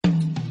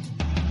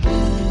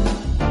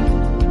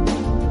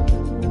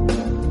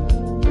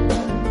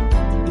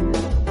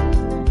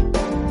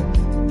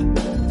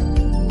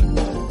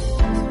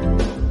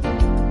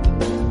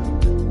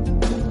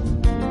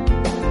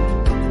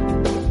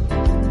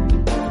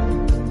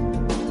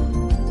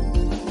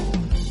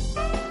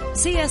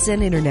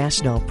CSN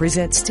International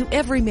presents To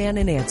Every Man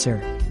an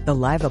Answer, the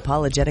live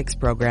apologetics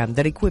program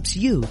that equips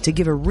you to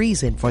give a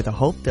reason for the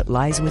hope that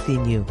lies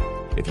within you.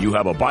 If you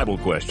have a Bible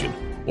question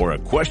or a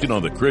question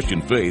on the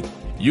Christian faith,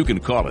 you can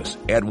call us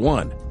at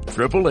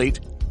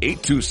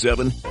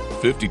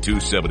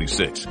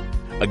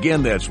 1-888-827-5276.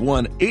 Again, that's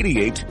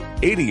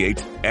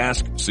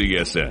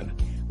 1-8888-ASK-CSN.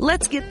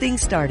 Let's get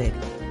things started.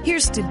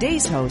 Here's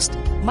today's host,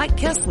 Mike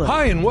Kessler.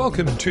 Hi, and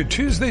welcome to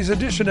Tuesday's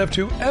edition of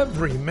To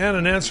Every Man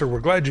an Answer. We're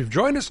glad you've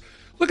joined us.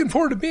 Looking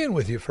forward to being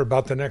with you for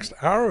about the next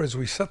hour as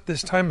we set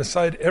this time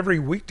aside every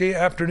weekday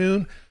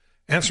afternoon,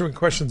 answering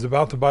questions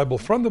about the Bible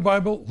from the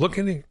Bible,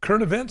 looking at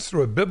current events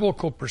through a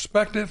biblical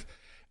perspective,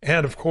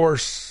 and of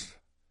course,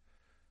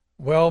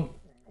 when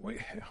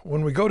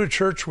we go to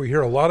church, we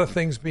hear a lot of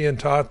things being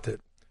taught that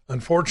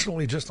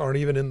unfortunately just aren't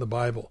even in the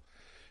Bible.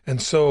 And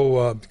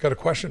so, got a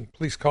question,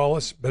 please call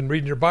us. Been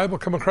reading your Bible,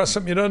 come across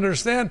something you don't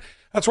understand.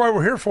 That's why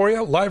we're here for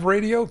you. Live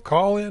radio,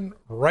 call in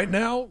right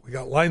now. We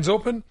got lines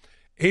open.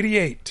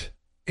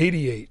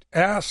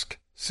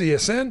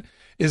 8888-ASK-CSN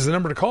is the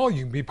number to call.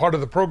 You can be part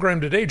of the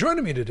program today.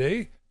 Joining me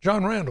today,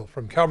 John Randall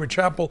from Calvary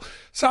Chapel,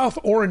 South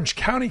Orange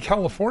County,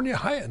 California.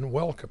 Hi, and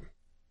welcome.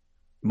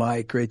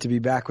 Mike, great to be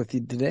back with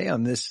you today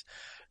on this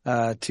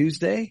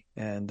Tuesday,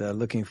 and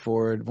looking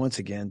forward once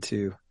again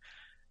to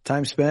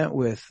time spent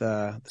with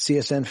the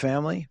CSN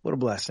family. What a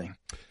blessing.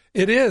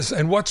 It is.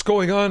 And what's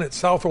going on at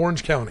South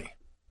Orange County?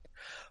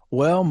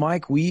 Well,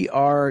 Mike, we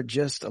are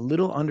just a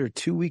little under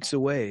 2 weeks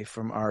away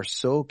from our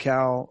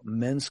SoCal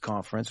Men's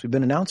Conference. We've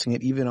been announcing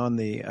it even on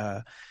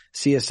the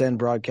CSN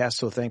broadcast,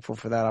 so thankful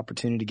for that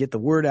opportunity to get the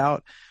word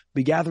out.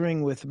 Be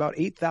gathering with about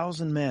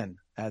 8,000 men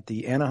at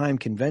the Anaheim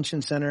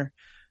Convention Center.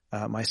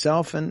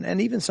 Myself and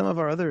even some of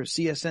our other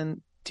CSN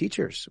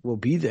teachers will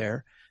be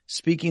there,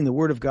 speaking the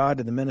word of God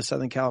to the men of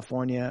Southern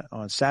California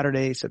on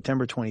Saturday,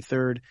 September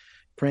 23rd,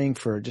 praying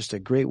for just a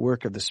great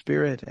work of the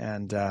Spirit,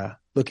 and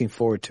looking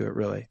forward to it,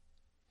 really.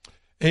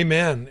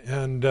 Amen.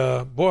 And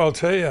boy, I'll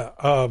tell you,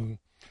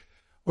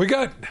 we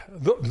got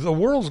the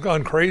world's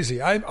gone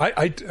crazy.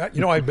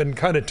 I've been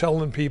kind of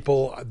telling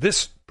people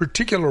this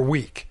particular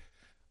week,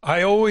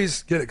 I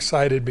always get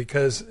excited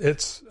because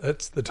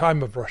it's the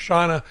time of Rosh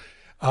Hashanah.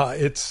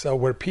 It's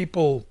where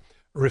people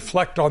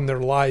reflect on their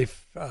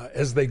life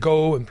as they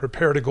go and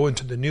prepare to go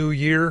into the new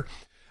year.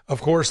 Of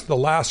course, the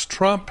last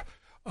trump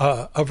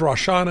of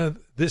Rosh Hashanah,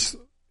 this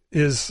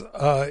is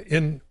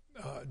in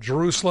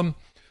Jerusalem,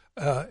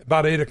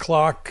 about 8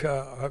 o'clock.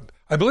 I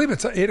believe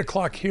it's 8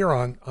 o'clock here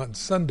on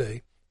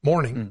Sunday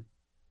morning.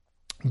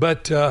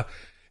 But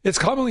it's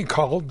commonly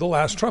called the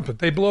last trumpet.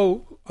 They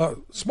blow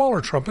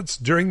smaller trumpets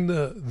during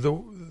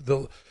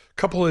the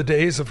couple of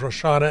days of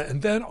Rosh Hashanah,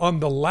 and then on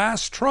the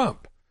last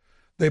trump,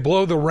 they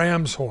blow the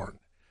ram's horn.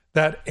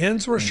 That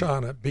ends Rosh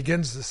Hashanah,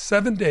 begins the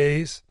 7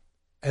 days,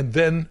 and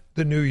then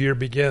the new year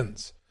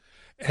begins.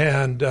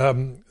 And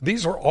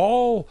these are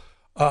all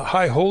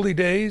high holy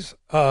days.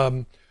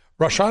 Rosh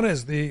Hashanah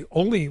is the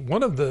only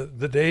one of the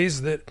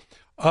days that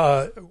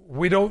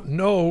we don't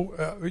know,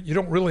 you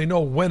don't really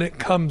know when it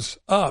comes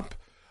up.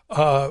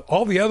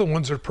 All the other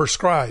ones are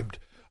prescribed.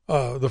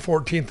 The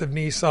 14th of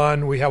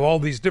Nisan, we have all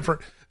these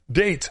different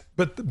dates,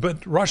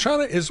 but Rosh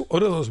Hashanah is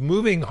one of those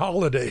moving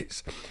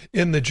holidays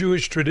in the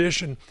Jewish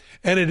tradition.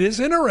 And it is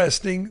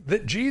interesting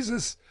that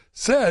Jesus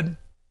said,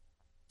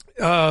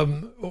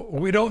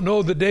 we don't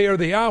know the day or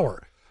the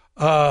hour.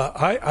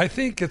 I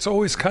think it's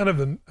always kind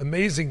of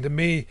amazing to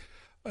me,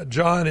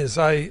 John, as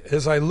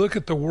I look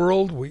at the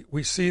world,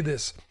 we see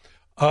this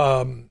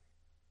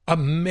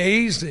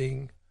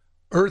amazing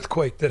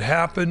earthquake that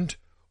happened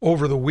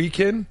over the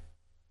weekend.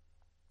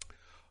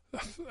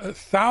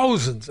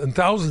 Thousands and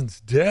thousands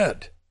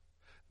dead.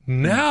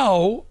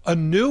 Now, a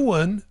new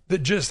one that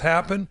just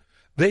happened,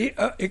 they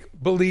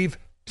believe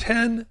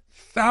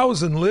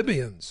 10,000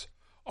 Libyans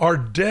are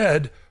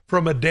dead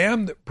from a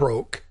dam that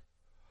broke.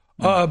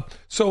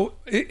 So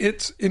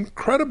it's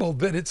incredible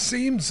that it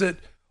seems that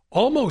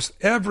almost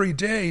every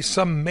day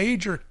some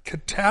major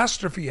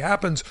catastrophe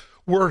happens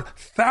where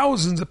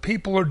thousands of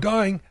people are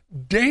dying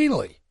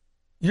daily.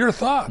 Your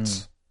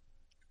thoughts?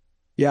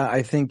 Yeah,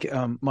 I think,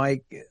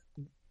 Mike,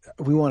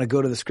 we want to go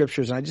to the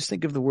scriptures, and I just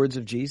think of the words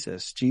of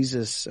Jesus.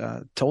 Jesus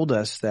told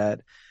us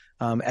that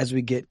as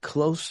we get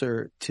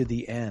closer to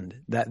the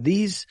end, that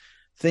these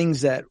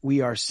things that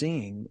we are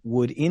seeing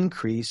would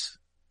increase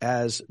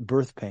as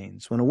birth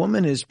pains. When a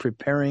woman is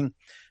preparing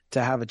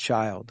to have a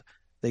child,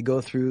 they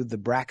go through the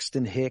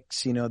Braxton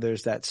Hicks,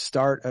 there's that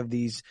start of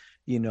these,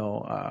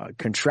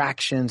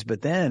 contractions.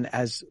 But then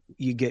as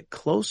you get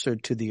closer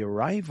to the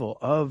arrival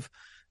of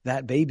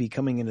that baby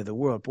coming into the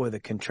world, boy, the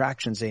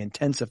contractions, they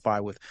intensify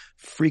with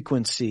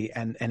frequency,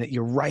 and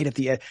you're right at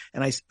the end.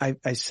 And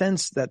I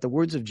sense that the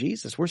words of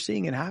Jesus, we're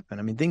seeing it happen.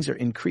 I mean, things are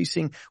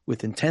increasing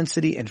with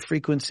intensity and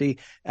frequency,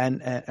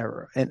 and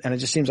it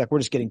just seems like we're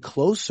just getting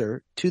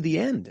closer to the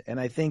end. And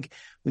I think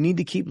we need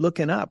to keep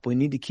looking up. We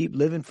need to keep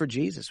living for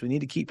Jesus. We need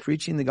to keep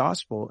preaching the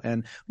gospel.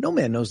 And no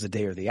man knows the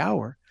day or the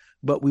hour,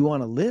 but we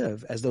want to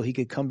live as though he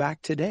could come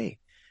back today.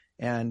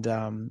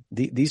 And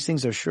these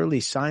things are surely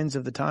signs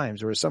of the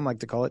times, or as some like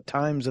to call it,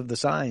 times of the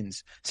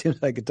signs.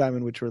 Seems like a time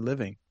in which we're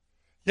living.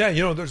 Yeah,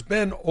 there's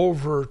been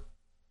over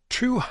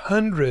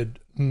 200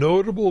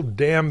 notable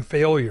dam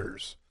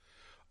failures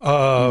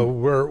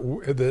where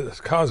that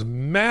caused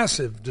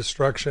massive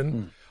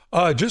destruction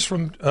just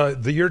from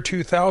the year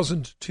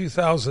 2000 to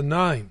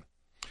 2009.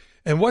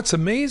 And what's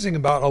amazing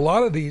about a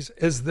lot of these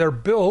is they're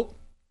built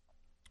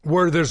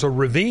where there's a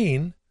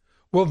ravine.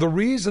 Well, the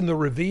reason the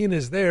ravine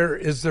is there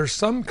is there's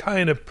some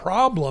kind of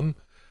problem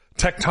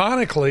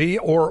tectonically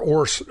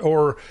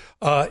or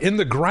in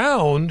the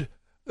ground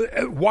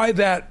why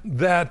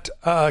that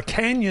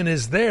canyon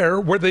is there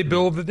where they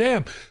build the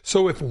dam.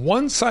 So if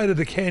one side of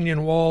the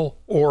canyon wall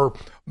or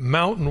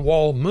mountain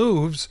wall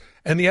moves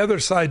and the other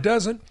side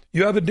doesn't,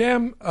 you have a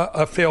dam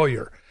a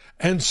failure,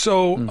 and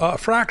so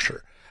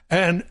fracture.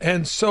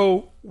 And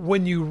so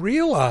when you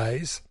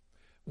realize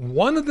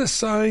one of the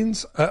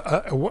signs,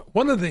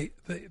 one of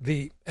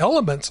the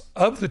elements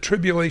of the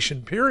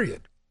tribulation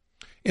period,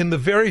 in the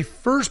very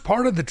first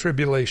part of the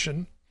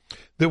tribulation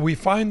that we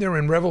find there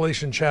in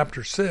Revelation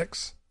chapter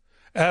 6,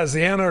 as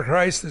the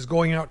Antichrist is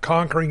going out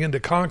conquering and to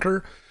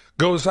conquer,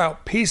 goes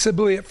out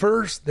peaceably at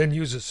first, then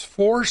uses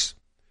force.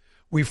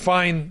 We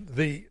find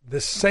the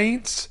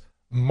saints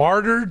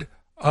martyred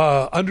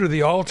under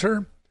the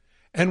altar,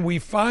 and we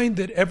find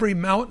that every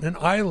mountain and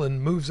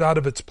island moves out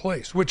of its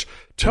place, which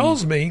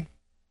tells me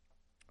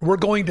we're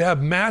going to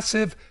have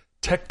massive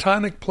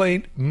tectonic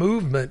plate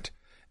movement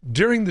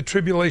during the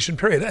tribulation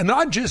period. And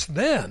not just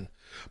then,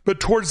 but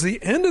towards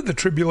the end of the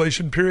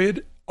tribulation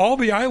period, all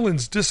the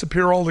islands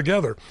disappear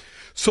altogether.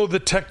 So the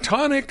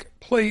tectonic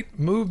plate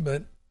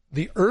movement,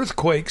 the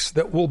earthquakes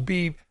that will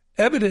be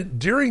evident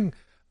during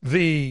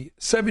the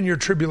 7-year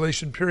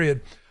tribulation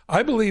period,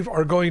 I believe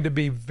are going to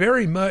be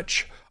very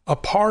much a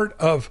part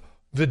of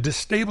the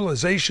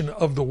destabilization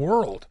of the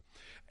world.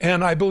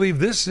 And I believe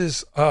this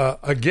is,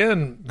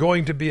 again,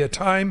 going to be a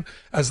time,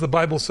 as the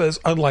Bible says,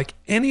 unlike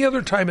any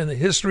other time in the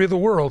history of the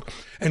world.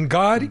 And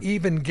God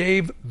even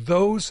gave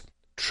those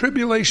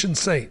tribulation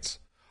saints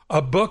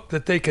a book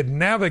that they could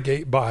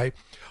navigate by,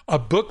 a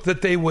book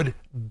that they would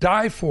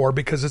die for,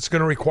 because it's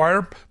going to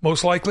require,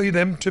 most likely,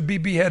 them to be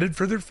beheaded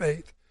for their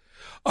faith,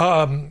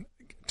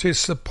 to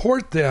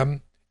support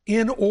them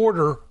in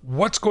order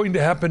what's going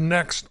to happen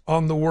next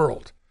on the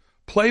world.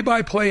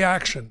 Play-by-play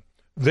action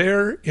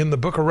there in the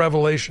book of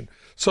Revelation.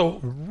 So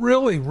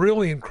really,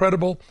 really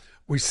incredible.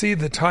 We see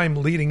the time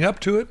leading up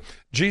to it.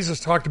 Jesus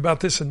talked about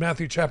this in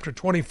Matthew chapter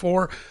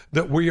 24,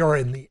 that we are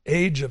in the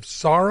age of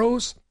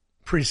sorrows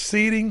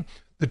preceding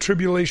the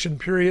tribulation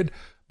period.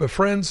 But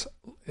friends,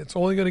 it's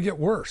only going to get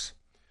worse.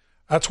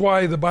 That's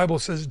why the Bible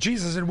says,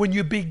 Jesus said, when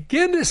you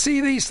begin to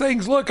see these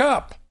things, look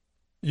up.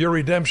 Your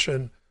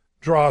redemption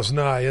draws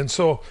nigh. And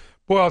so,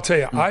 boy, I'll tell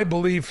you, I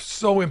believe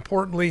so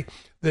importantly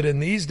that in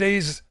these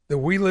days that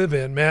we live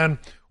in, man,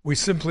 we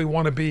simply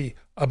want to be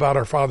about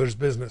our Father's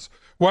business.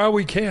 While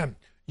we can,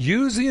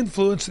 use the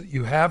influence that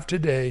you have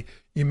today.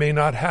 You may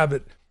not have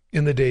it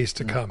in the days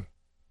to come.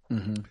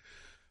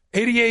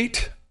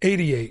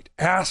 8888.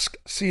 Ask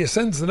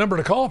CSN's the number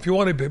to call if you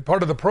want to be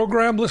part of the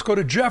program. Let's go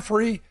to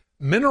Jeffrey,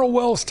 Mineral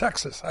Wells,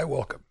 Texas. Hi,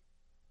 welcome.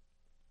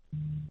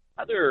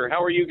 Hi there.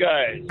 How are you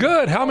guys?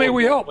 Good. How may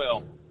we help?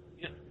 Well,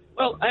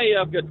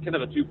 I've got kind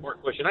of a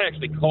two-part question. I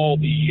actually called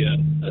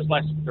this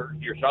last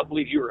third year, so I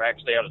believe you were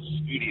actually out of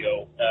the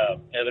studio.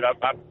 And I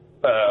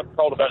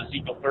called about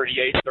Ezekiel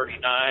 38,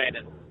 39,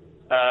 and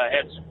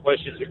had some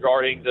questions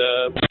regarding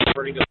the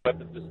burning of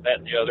weapons, this, that,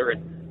 and the other.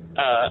 And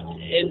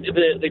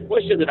the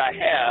question that I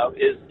have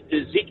is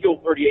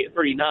Ezekiel 38,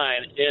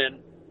 39, in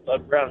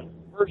around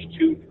verse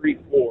 2, 3,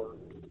 4,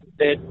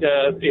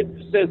 that it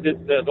says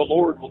that the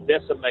Lord will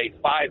decimate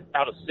 5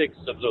 out of 6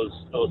 of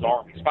those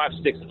armies, 5,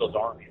 6 of those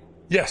armies.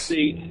 Yes. Do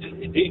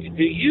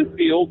you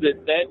feel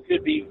that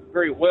could be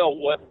very well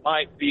what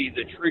might be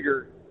the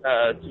trigger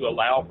to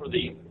allow for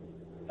the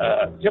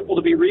temple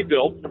to be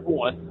rebuilt, number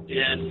one?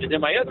 And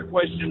then my other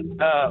question,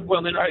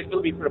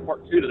 let me put a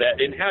part 2 to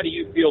that. And how do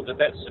you feel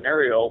that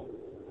scenario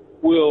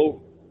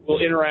will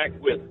interact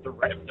with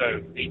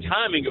the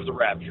timing of the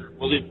rapture?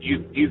 Well, do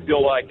you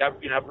feel like,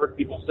 I've heard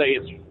people say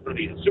it's going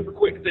to be a super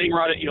quick thing,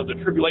 right? The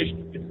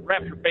tribulation, it's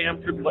rapture,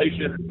 bam,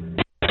 tribulation.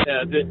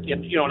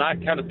 And I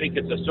kind of think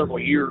it's a several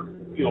year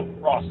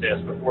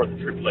process before the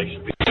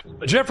tribulation begins.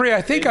 But Jeffrey,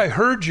 I think I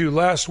heard you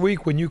last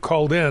week when you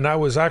called in. I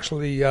was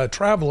actually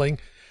traveling,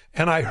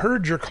 and I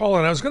heard your call,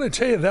 and I was going to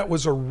tell you that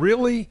was a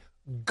really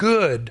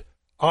good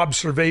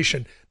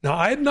observation. Now,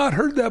 I had not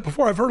heard that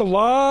before. I've heard a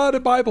lot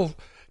of Bible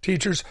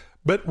teachers,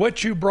 but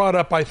what you brought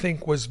up, I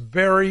think, was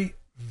very,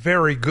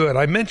 very good.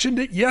 I mentioned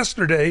it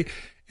yesterday.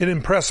 It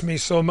impressed me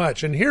so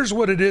much. And here's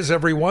what it is,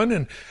 everyone.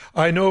 And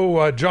I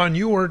know, John,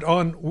 you weren't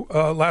on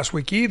last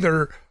week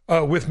either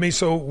with me,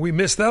 so we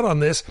missed that on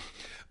this.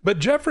 But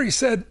Jeffrey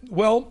said,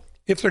 well,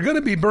 if they're going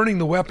to be burning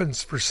the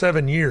weapons for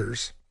 7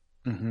 years,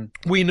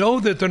 we know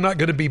that they're not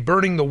going to be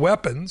burning the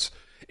weapons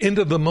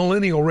into the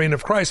millennial reign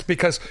of Christ,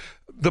 because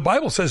the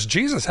Bible says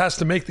Jesus has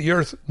to make the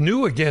earth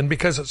new again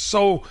because it's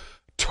so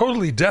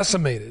totally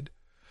decimated.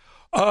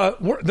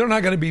 They're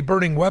not going to be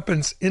burning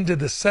weapons into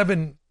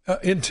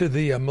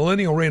the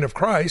millennial reign of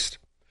Christ.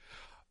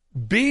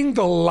 Being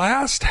the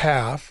last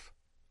half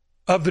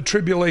of the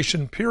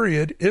tribulation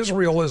period,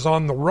 Israel is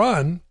on the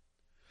run.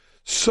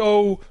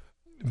 So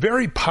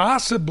very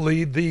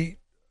possibly the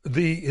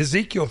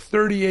Ezekiel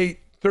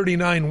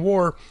 38-39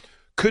 war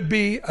could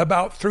be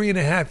about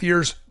 3.5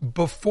 years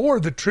before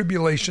the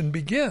tribulation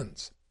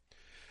begins.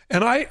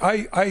 And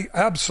I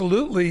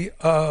absolutely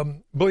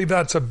believe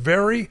that's a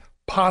very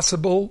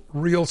possible,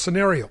 real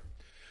scenario.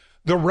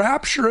 The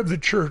rapture of the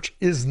church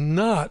is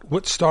not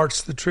what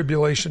starts the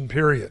tribulation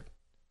period.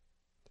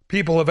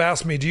 People have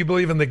asked me, do you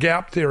believe in the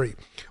gap theory?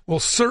 Well,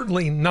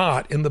 certainly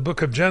not in the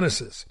book of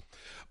Genesis.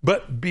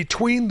 But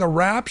between the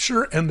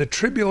rapture and the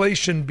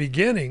tribulation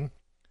beginning,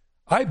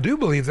 I do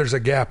believe there's a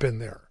gap in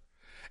there.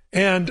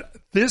 And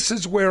this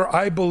is where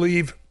I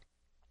believe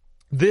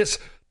this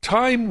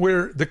time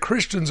where the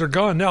Christians are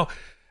gone. Now,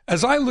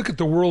 as I look at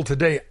the world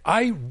today,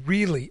 I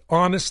really,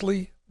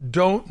 honestly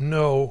don't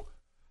know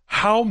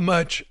how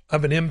much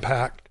of an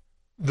impact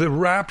the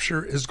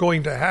rapture is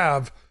going to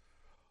have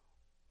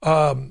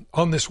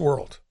on this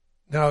world.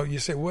 Now, you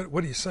say,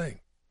 what are you saying?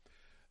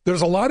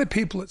 There's a lot of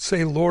people that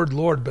say, Lord,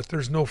 Lord, but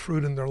there's no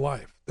fruit in their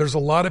life. There's a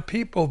lot of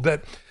people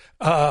that,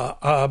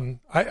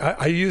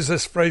 I used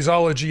this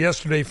phraseology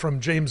yesterday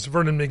from James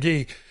Vernon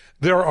McGee.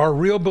 There are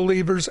real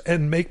believers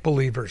and make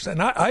believers.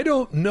 And I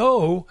don't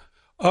know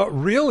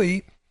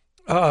really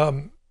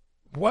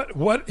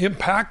what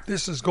impact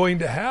this is going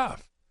to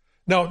have.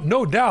 Now,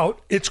 no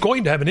doubt it's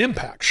going to have an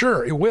impact.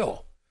 Sure, it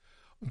will.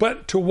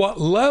 But to what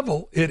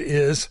level it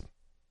is,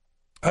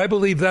 I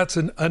believe that's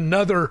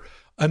another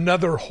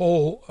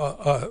whole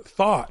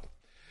thought.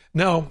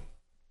 Now,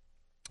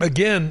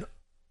 again,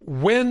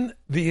 when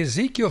the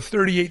Ezekiel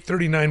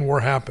 38-39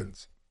 war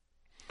happens,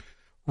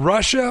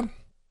 Russia,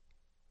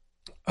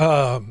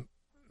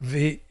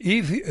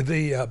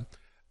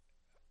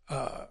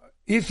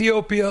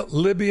 Ethiopia,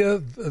 Libya,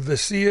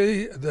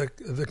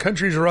 the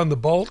countries around the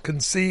Balkan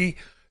Sea,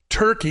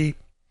 Turkey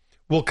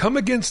will come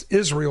against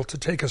Israel to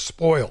take a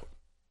spoil.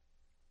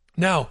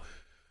 Now,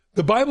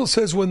 the Bible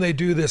says when they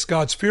do this,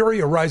 God's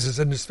fury arises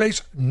in his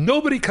face.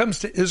 Nobody comes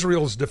to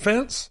Israel's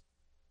defense.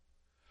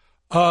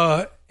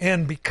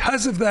 And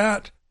because of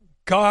that,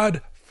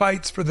 God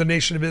fights for the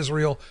nation of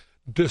Israel,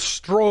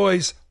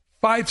 destroys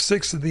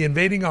 5/6 of the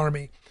invading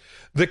army.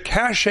 The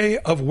cache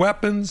of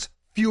weapons,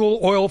 fuel,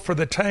 oil for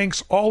the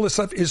tanks, all this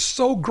stuff is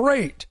so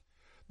great.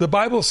 The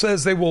Bible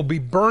says they will be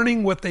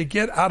burning what they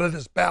get out of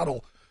this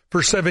battle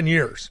for 7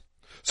 years.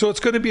 So it's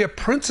going to be a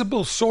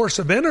principal source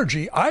of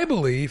energy, I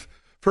believe,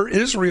 for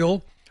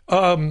Israel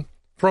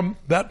from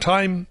that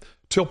time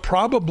till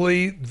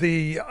probably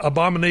the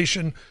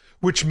abomination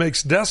which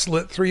makes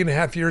desolate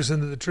 3.5 years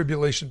into the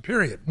tribulation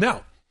period.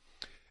 Now,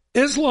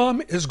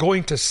 Islam is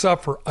going to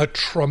suffer a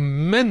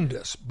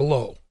tremendous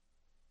blow.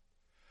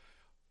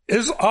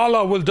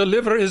 Allah will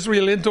deliver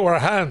Israel into our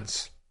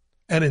hands.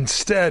 And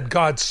instead,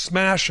 God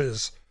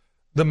smashes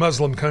the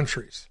Muslim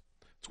countries.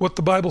 It's what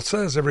the Bible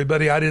says,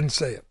 everybody. I didn't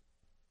say it.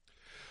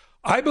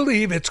 I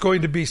believe it's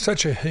going to be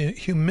such a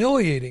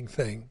humiliating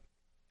thing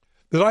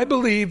that I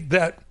believe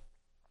that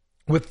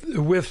with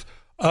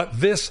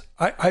this,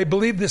 I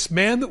believe this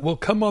man that will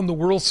come on the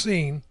world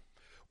scene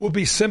will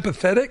be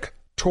sympathetic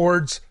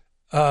towards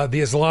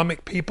the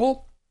Islamic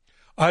people.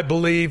 I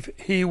believe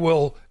he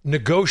will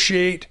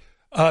negotiate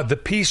the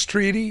peace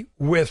treaty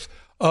with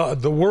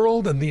the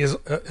world and the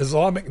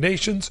Islamic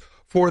nations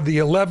for the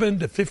 11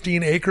 to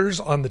 15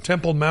 acres on the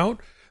Temple Mount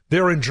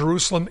there in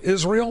Jerusalem,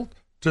 Israel,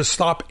 to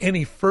stop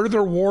any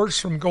further wars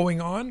from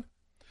going on.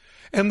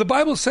 And the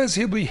Bible says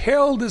he'll be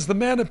hailed as the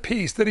man of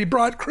peace, that he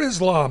brought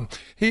Chrislam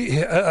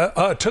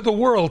to the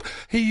world.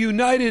 He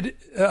united,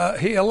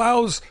 he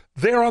allows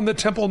there on the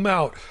Temple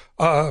Mount,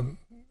 the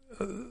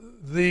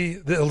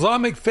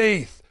Islamic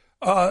faith,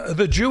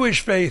 the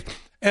Jewish faith,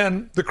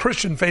 and the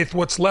Christian faith,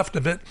 what's left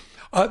of it,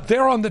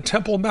 there on the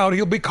Temple Mount.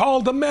 He'll be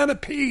called the man of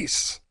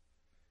peace.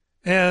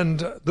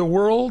 And the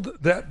world,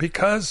 that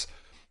because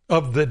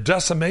of the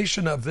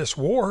decimation of this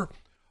war,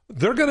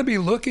 they're going to be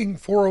looking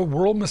for a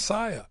world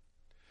Messiah.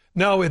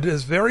 Now, it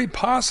is very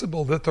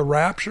possible that the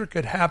rapture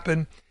could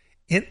happen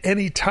in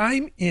any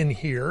time in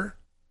here,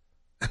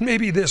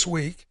 maybe this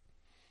week,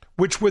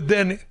 which would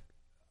then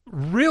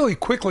really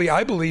quickly,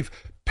 I believe,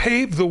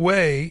 pave the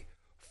way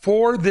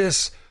for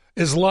this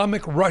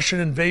Islamic Russian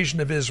invasion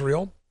of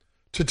Israel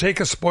to take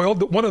a spoil.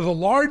 One of the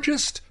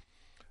largest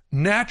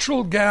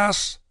natural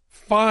gas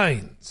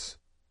finds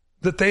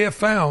that they have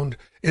found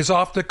is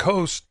off the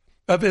coast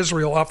of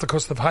Israel, off the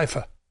coast of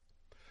Haifa.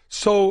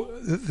 So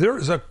there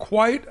is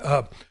quite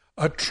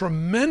a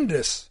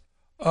tremendous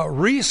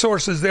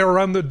resources there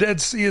around the Dead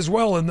Sea as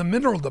well, in the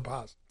mineral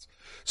deposits.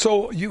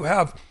 So you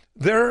have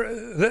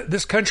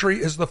this country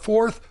is the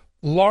fourth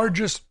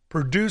largest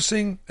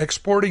producing,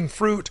 exporting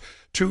fruit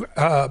to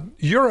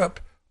Europe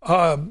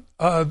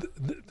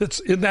that's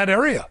in that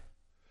area.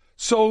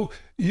 So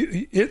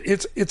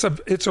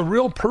it's a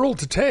real pearl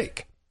to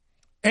take.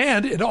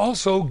 And it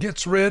also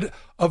gets rid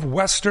of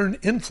Western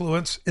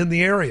influence in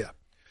the area.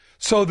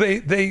 So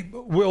they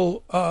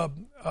will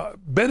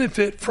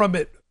benefit from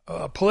it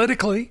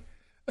politically.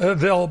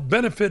 They'll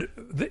benefit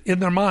in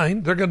their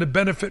mind. They're going to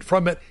benefit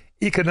from it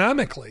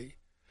economically.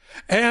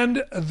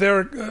 And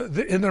they're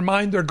in their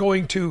mind, they're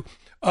going to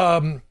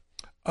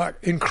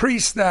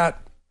increase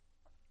that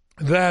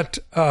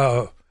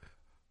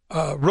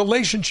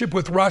relationship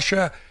with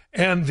Russia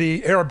and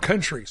the Arab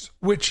countries,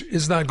 which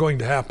is not going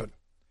to happen.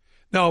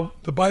 Now,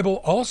 the Bible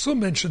also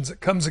mentions it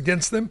comes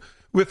against them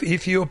with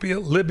Ethiopia,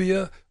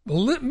 Libya,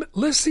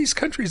 lists these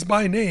countries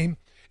by name,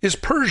 is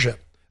Persia.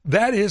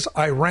 That is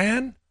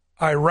Iran,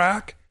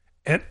 Iraq,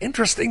 and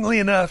interestingly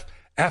enough,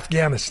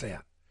 Afghanistan.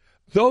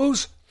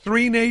 Those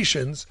three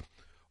nations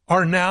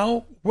are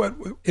now what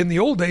in the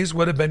old days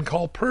would have been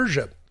called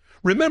Persia.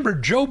 Remember,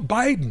 Joe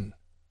Biden,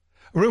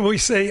 when we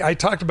say, I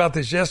talked about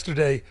this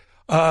yesterday,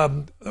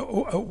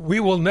 we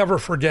will never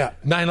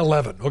forget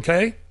 9/11,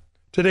 okay?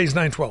 Today's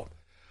 9/12.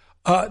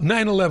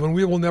 9/11,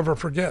 we will never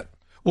forget.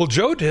 Well,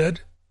 Joe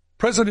did.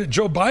 President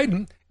Joe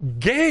Biden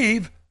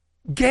gave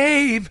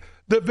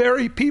the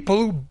very people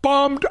who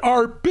bombed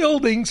our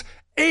buildings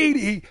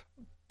 $80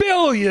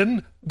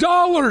 billion,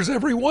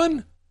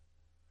 everyone.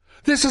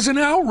 This is an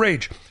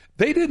outrage.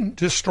 They didn't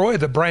destroy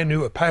the brand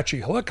new Apache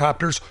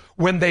helicopters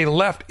when they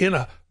left in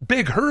a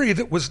big hurry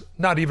that was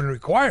not even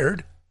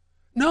required.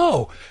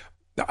 No,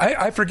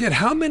 I forget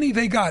how many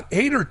they got,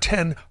 8 or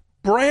 10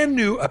 brand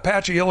new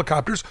Apache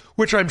helicopters,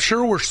 which I'm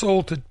sure were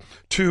sold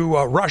to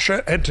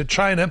Russia and to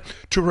China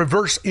to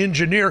reverse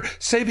engineer,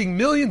 saving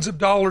millions of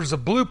dollars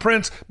of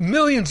blueprints,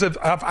 millions of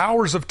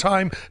hours of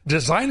time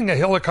designing a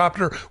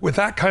helicopter with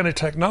that kind of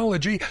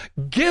technology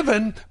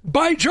given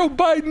by Joe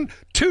Biden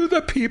to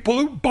the people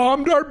who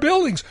bombed our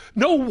buildings.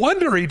 No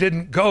wonder he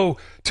didn't go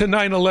to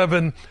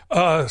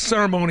 9/11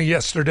 ceremony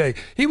yesterday.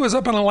 He was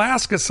up in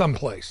Alaska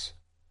someplace.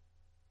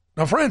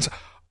 Now, friends,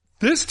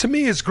 this to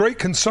me is great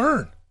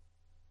concern.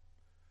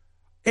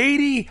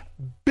 $80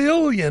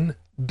 billion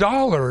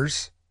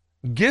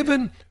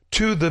given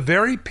to the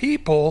very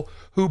people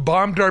who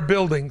bombed our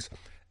buildings.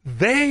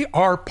 They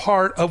are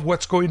part of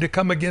what's going to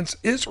come against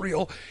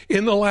Israel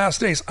in the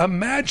last days.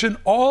 Imagine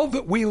all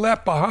that we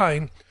left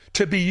behind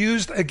to be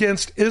used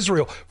against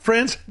Israel.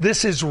 Friends,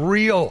 this is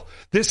real.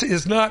 This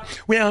is not,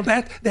 well,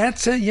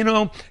 that's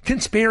a,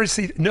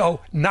 conspiracy.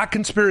 No, not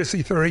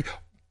conspiracy theory.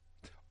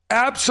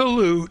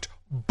 Absolute,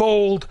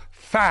 bold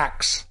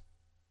facts.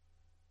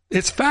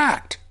 It's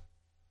fact.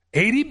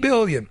 80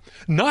 billion,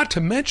 not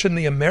to mention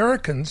the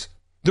Americans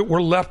that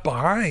were left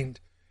behind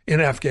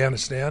in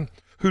Afghanistan,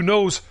 who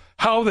knows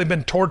how they've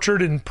been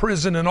tortured in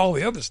prison and all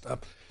the other stuff.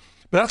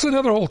 But that's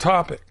another whole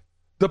topic.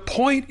 The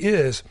point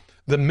is,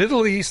 the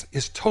Middle East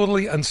is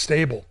totally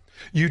unstable.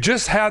 You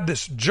just had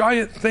this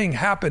giant thing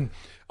happen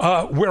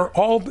where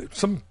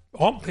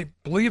they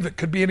believe it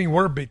could be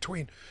anywhere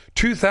between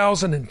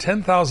 2,000 and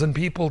 10,000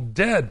 people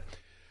dead.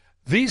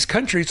 These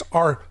countries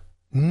are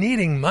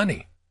needing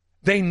money.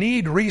 They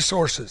need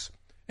resources.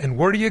 And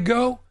where do you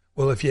go?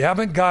 Well, if you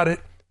haven't got it,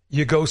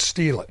 you go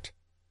steal it.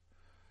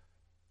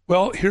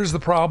 Well, here's the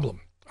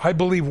problem. I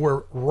believe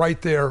we're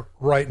right there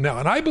right now.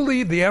 And I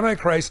believe the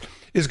Antichrist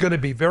is going to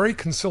be very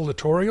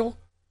conciliatorial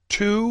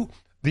to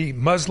the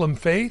Muslim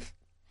faith.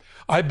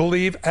 I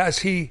believe as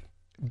he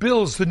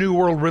builds the New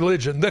World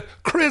religion, the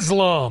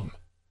Chrislam,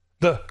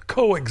 the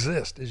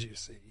coexist, as you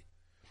see.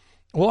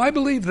 Well, I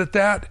believe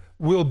that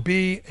will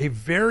be a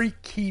very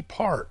key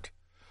part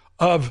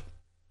of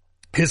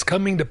his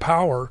coming to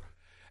power.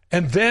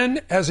 And then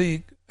as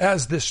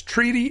this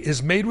treaty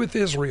is made with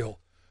Israel,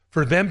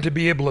 for them to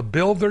be able to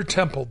build their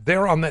temple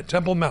there on that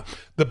Temple Mount,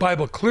 the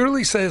Bible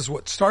clearly says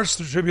what starts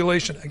the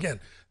tribulation, again,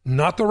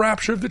 not the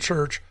rapture of the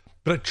church,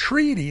 but a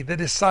treaty that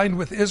is signed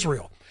with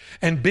Israel.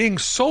 And being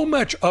so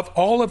much of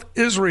all of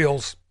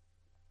Israel's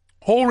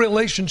whole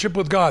relationship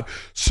with God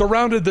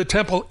surrounded the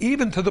temple,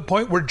 even to the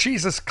point where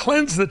Jesus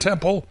cleansed the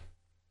temple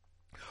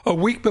a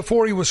week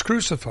before he was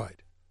crucified,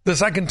 the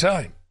second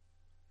time.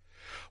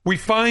 We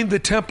find the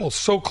temple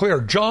so clear.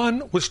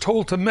 John was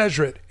told to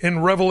measure it in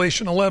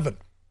Revelation 11.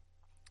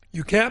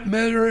 You can't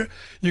measure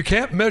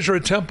a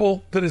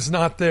temple that is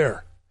not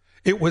there.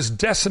 It was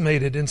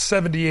decimated in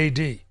 70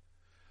 AD.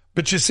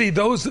 But you see,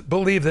 those that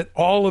believe that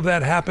all of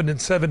that happened in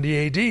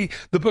 70 AD,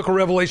 the book of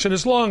Revelation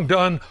is long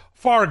done,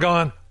 far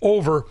gone,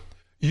 over.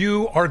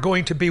 You are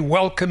going to be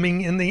welcoming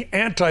in the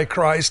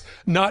Antichrist,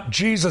 not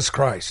Jesus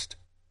Christ.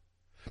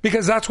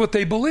 Because that's what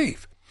they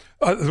believe.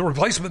 The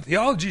replacement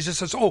theology just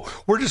says,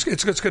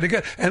 it's going to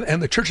get,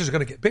 and the church is going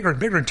to get bigger and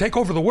bigger and take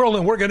over the world,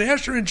 and we're going to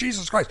usher in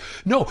Jesus Christ.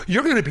 No,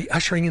 you're going to be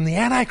ushering in the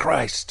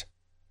Antichrist.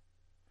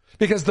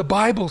 Because the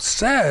Bible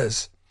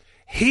says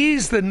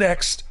he's the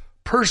next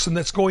person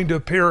that's going to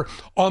appear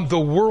on the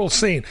world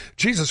scene.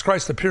 Jesus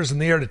Christ appears in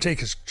the air to take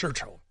his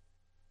church home.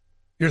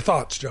 Your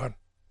thoughts, John?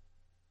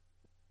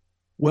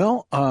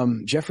 Well,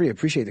 Jeffrey, I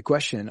appreciate the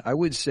question. I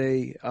would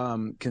say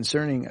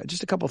concerning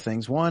just a couple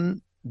things.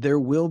 One, there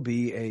will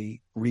be a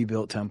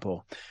rebuilt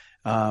temple.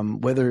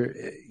 Whether,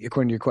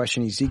 according to your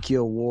question,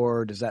 Ezekiel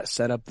war, does that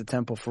set up the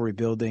temple for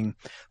rebuilding?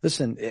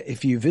 Listen,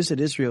 if you visit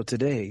Israel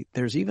today,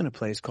 there's even a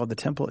place called the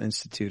Temple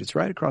Institute. It's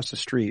right across the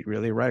street,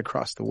 really, right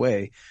across the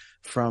way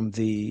from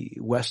the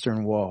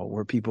Western Wall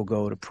where people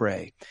go to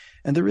pray.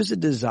 And there is a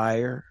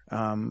desire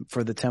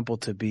for the temple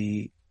to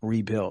be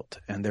rebuilt,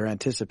 and they're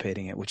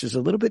anticipating it, which is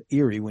a little bit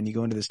eerie when you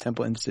go into this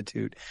Temple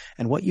Institute.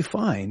 And what you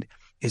find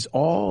is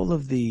all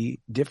of the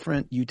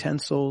different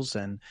utensils,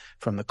 and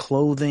from the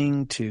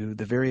clothing to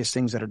the various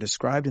things that are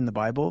described in the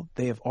Bible,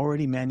 they have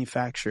already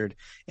manufactured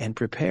and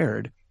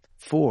prepared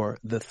for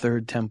the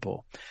third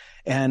temple.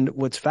 And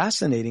what's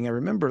fascinating, I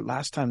remember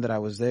last time that I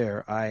was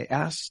there, I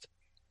asked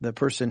the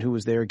person who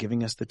was there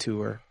giving us the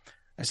tour,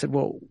 I said,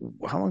 well,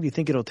 how long do you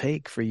think it'll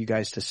take for you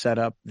guys to set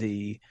up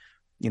the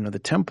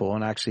temple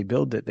and actually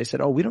build it? They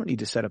said, oh, we don't need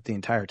to set up the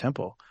entire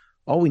temple.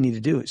 All we need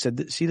to do,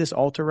 said, see this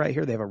altar right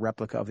here? They have a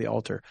replica of the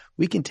altar.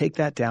 We can take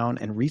that down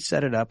and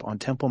reset it up on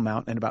Temple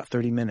Mount in about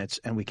 30 minutes,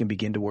 and we can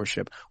begin to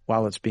worship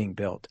while it's being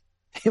built.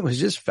 It was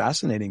just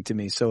fascinating to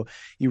me. So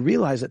you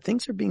realize that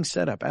things are being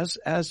set up,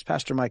 as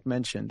Pastor Mike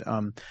mentioned,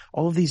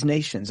 all of these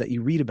nations that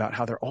you read about,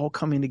 how they're all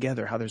coming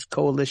together, how there's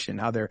coalition,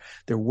 how they're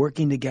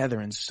working together,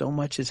 and so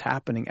much is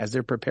happening as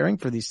they're preparing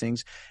for these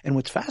things. And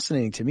what's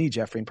fascinating to me,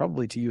 Jeffrey, and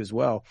probably to you as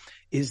well,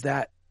 is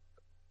that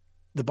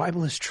the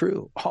Bible is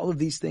true. All of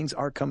these things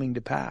are coming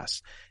to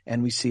pass.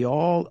 And we see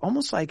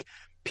almost like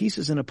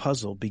pieces in a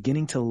puzzle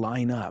beginning to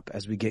line up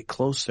as we get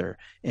closer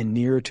and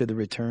nearer to the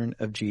return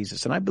of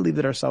Jesus. And I believe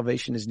that our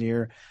salvation is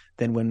nearer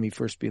than when we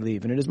first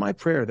believe. And it is my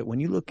prayer that when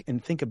you look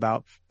and think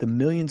about the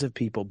millions of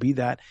people, be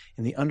that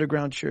in the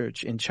underground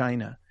church in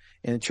China,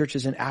 in the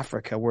churches in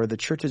Africa, where the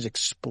church is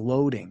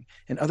exploding,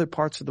 in other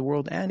parts of the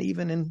world, and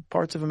even in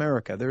parts of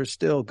America, there are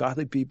still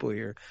godly people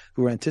here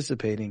who are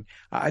anticipating.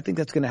 I think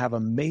that's going to have a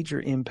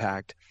major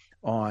impact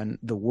on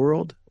the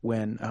world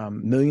when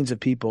millions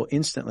of people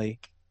instantly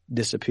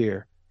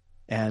disappear.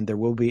 And there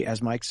will be,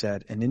 as Mike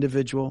said, an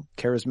individual,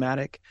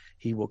 charismatic.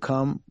 He will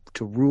come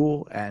to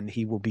rule, and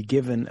he will be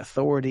given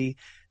authority.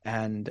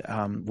 And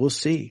we'll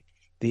see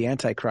the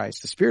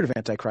Antichrist, the spirit of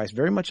Antichrist,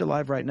 very much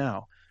alive right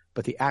now,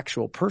 but the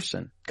actual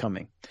person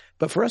coming.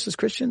 But for us as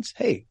Christians,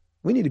 hey,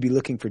 we need to be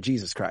looking for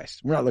Jesus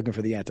Christ. We're not looking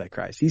for the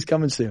Antichrist. He's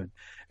coming soon.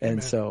 And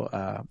Amen.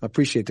 So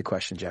appreciate the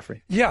question,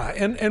 Jeffrey. Yeah,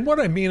 and what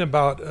I mean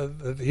about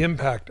the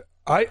impact,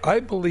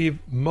 I believe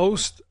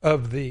most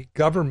of the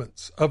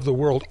governments of the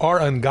world are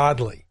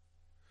ungodly.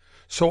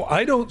 So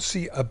I don't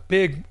see a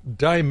big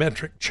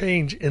diametric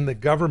change in the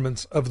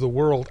governments of the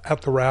world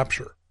at the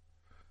rapture.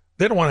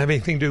 They don't want to have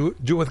anything to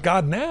do with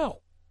God now.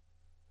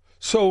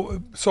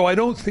 So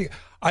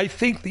I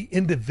think the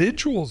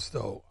individuals,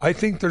 though, I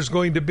think there's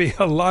going to be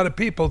a lot of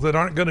people that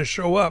aren't going to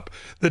show up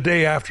the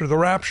day after the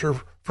rapture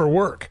for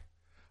work.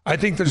 I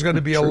think there's going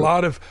to be a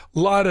lot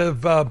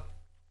of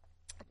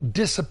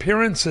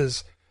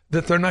disappearances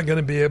that they're not going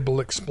to be able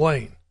to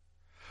explain.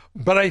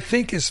 But I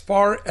think as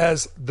far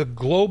as the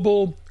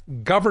global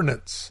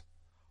governance,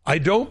 I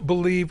don't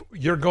believe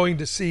you're going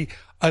to see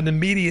an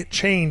immediate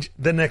change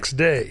the next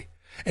day.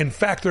 In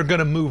fact, they're going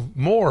to move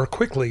more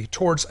quickly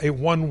towards a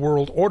one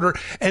world order,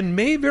 and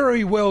may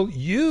very well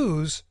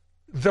use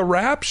the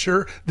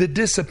rapture, the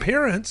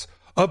disappearance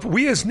of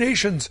we as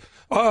nations.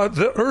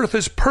 The earth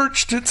has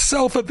perched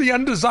itself at the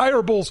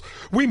undesirables.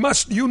 We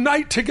must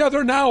unite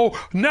together now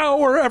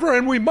or ever,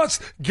 and we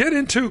must get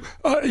into,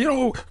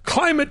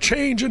 climate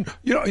change. And,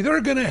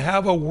 they're going to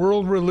have a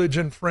world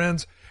religion,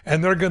 friends,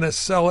 and they're going to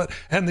sell it.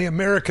 And the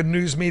American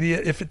news media,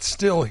 if it's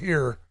still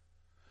here,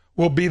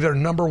 will be their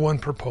number one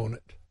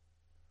proponent.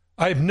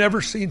 I've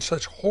never seen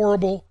such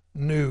horrible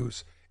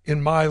news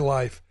in my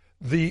life.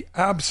 The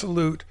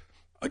absolute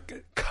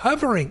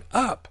covering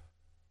up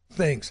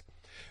things.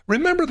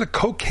 Remember the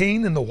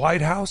cocaine in the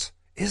White House?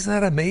 Isn't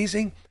that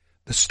amazing?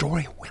 The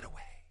story went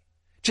away,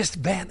 just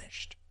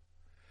vanished.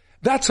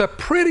 That's a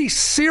pretty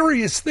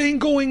serious thing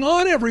going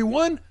on,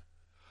 everyone.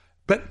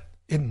 But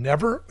it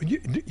never,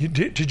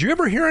 did you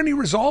ever hear any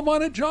resolve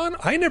on it, John?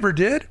 I never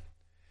did.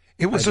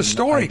 It was a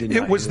story.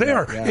 It was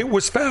there. Yeah. It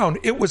was found.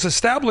 It was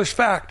established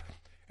fact.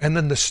 And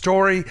then the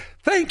story,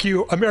 thank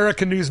you,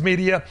 American news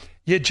media,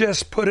 you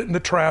just put it in the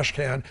trash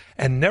can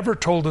and never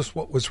told us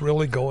what was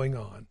really going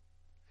on.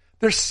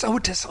 They're so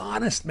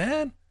dishonest,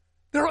 man.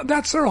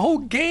 That's their whole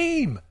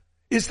game,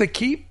 is to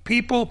keep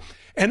people,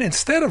 and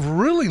instead of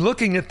really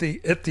looking at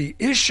the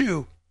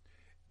issue,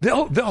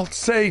 they'll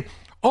say,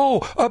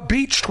 oh, a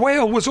beached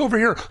whale was over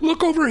here.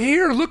 Look over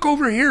here. Look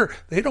over here.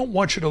 They don't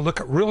want you to look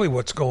at really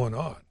what's going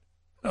on.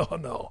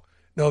 Oh,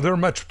 no, they're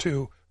much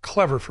too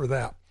clever for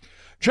that.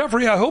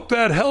 Jeffrey, I hope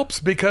that helps,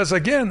 because,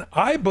 again,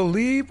 I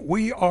believe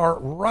we are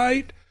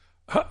right.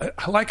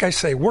 Like I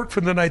say, work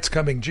for the night's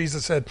coming.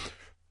 Jesus said,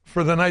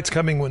 for the night's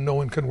coming when no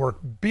one can work.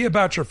 Be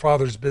about your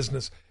Father's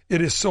business.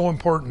 It is so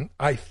important.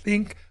 I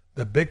think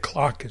the big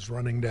clock is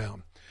running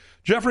down.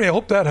 Jeffrey, I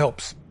hope that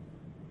helps.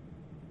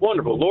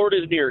 Wonderful. Lord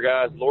is near,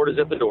 guys. Lord is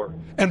at the door.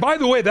 And by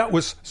the way, that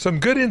was some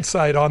good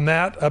insight on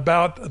that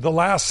about the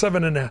last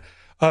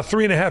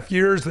 3.5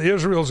 years, the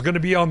Israel's going to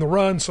be on the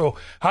run. So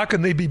how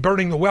can they be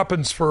burning the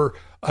weapons for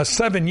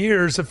 7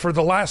 years if for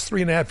the last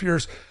 3.5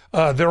 years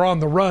they're on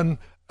the run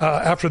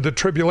after the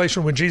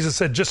tribulation, when Jesus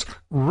said, just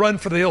run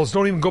for the hills.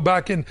 Don't even go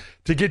back in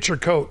to get your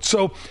coat.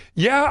 So,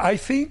 yeah, I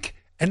think,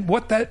 and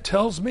what that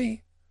tells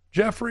me,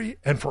 Jeffrey,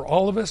 and for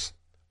all of us,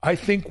 I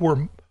think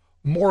we're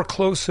more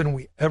close than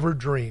we ever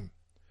dream.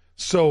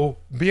 So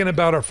being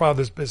about our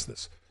Father's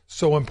business,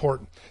 so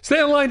important. Stay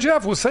on the line,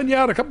 Jeff. We'll send you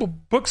out a couple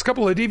books, a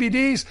couple of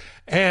DVDs.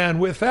 And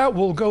with that,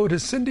 we'll go to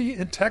Cindy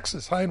in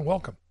Texas. Hi and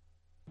welcome.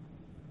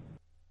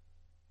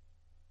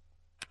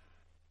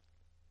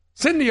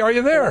 Cindy, are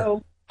you there?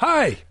 Hello.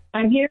 Hi.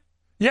 I'm here.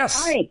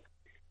 Yes. Hi.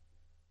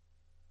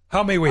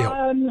 How may we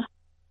help?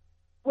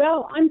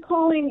 Well, I'm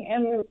calling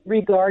in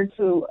regard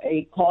to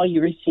a call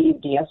you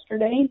received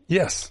yesterday.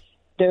 Yes.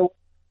 There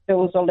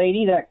was a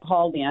lady that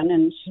called in,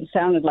 and she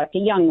sounded like a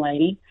young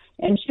lady,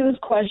 and she was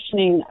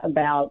questioning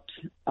about,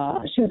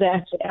 she was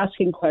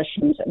asking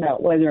questions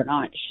about whether or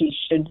not she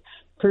should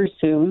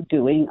pursue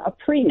doing a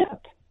prenup.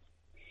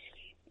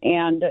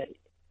 And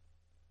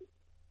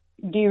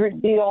do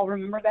you all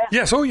remember that?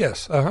 Yes. Oh,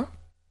 yes. Uh-huh.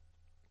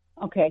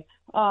 Okay.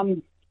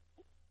 I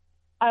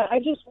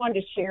just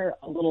wanted to share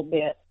a little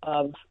bit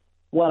of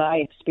what I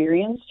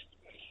experienced.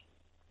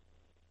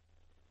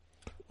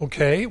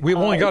 Okay. We've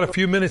only got a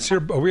few minutes here.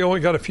 We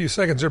only got a few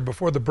seconds here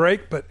before the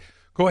break, but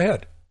go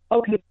ahead.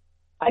 Okay.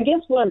 I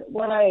guess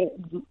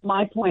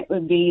my point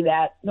would be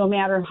that no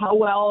matter how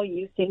well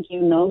you think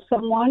you know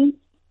someone,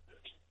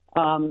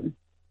 the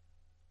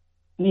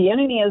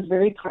enemy is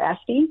very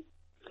crafty.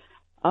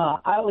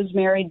 I was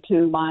married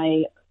to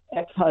my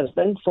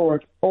ex-husband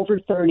for over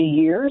 30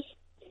 years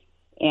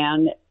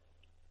and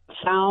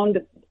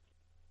found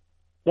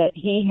that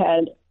he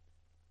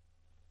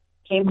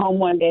came home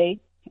one day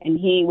and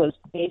he was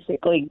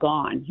basically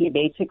gone. He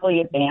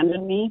basically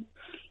abandoned me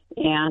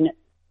and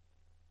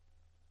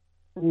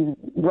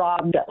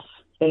robbed us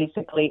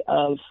basically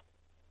of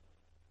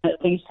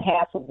at least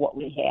half of what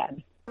we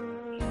had.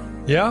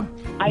 Yeah.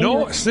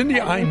 Cindy,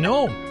 I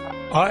know.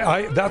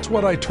 I that's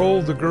what I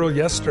told the girl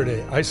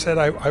yesterday. I said,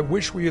 I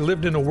wish we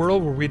lived in a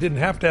world where we didn't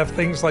have to have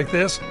things like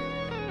this.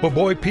 But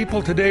boy,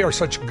 people today are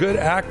such good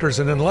actors.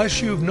 And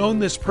unless you've known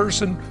this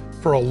person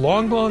for a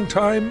long, long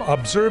time,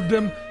 observed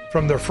them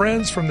from their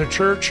friends, from the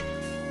church,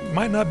 it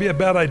might not be a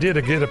bad idea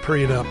to get a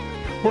prenup.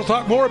 We'll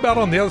talk more about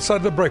it on the other side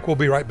of the break. We'll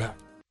be right back.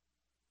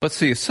 Let's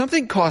see, if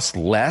something costs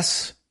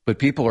less, but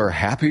people are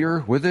happier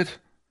with it,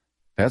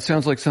 that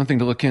sounds like something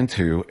to look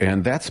into,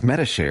 and that's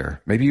MediShare.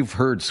 Maybe you've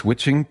heard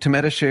switching to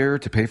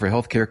MediShare to pay for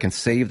healthcare can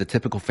save the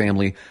typical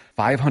family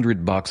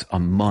 $500 a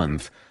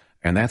month,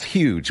 and that's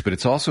huge. But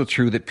it's also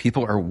true that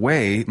people are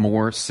way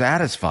more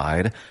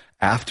satisfied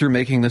after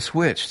making the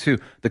switch, too.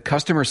 The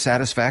customer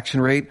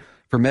satisfaction rate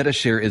for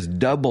MediShare is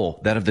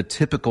double that of the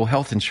typical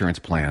health insurance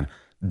plan.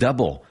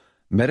 Double.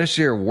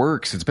 MediShare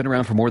works. It's been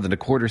around for more than a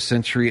quarter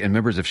century, and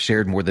members have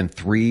shared more than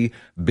 $3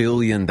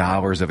 billion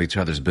of each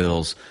other's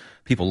bills.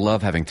 People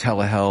love having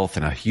telehealth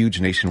and a huge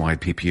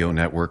nationwide PPO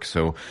network.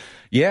 So,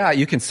 yeah,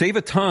 you can save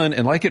a ton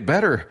and like it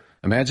better.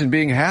 Imagine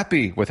being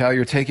happy with how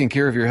you're taking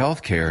care of your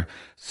health care.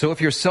 So if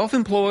you're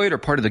self-employed or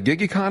part of the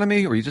gig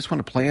economy, or you just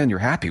want a plan you're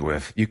happy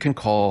with, you can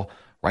call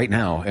right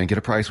now and get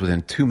a price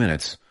within 2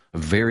 minutes. A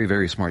very,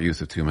 very smart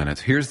use of 2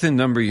 minutes. Here's the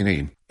number you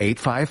need.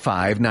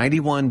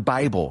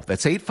 855-91-BIBLE.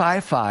 That's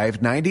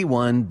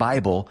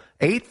 855-91-BIBLE.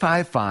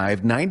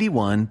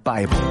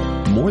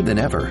 855-91-BIBLE. More than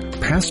ever,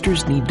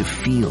 pastors need to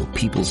feel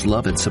people's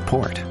love and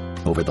support.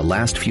 Over the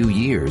last few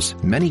years,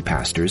 many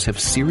pastors have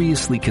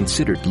seriously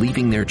considered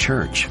leaving their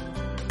church.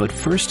 But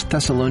 1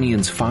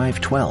 Thessalonians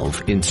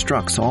 5:12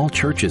 instructs all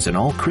churches and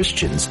all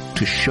Christians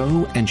to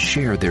show and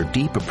share their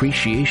deep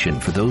appreciation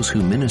for those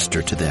who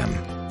minister to them.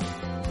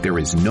 There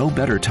is no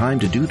better time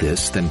to do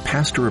this than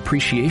Pastor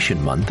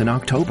Appreciation Month in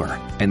October.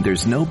 And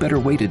there's no better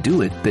way to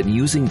do it than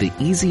using the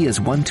easy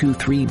as 1, 2,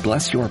 3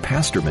 Bless Your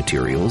Pastor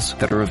materials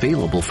that are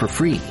available for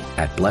free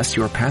at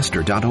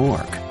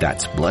blessyourpastor.org.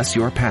 That's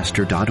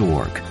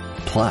blessyourpastor.org.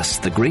 Plus,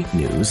 the great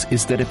news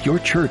is that if your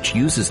church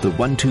uses the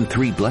 1, 2,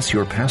 3 Bless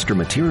Your Pastor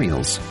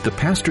materials, the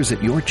pastors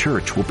at your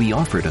church will be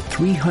offered a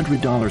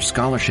 $300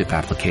 scholarship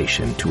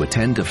application to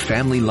attend a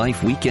Family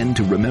Life Weekend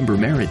to Remember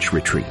Marriage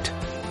retreat.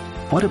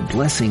 What a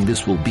blessing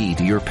this will be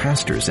to your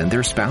pastors and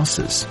their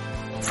spouses.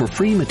 For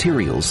free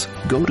materials,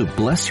 go to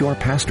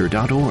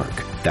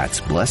blessyourpastor.org. That's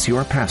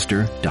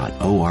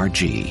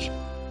blessyourpastor.org.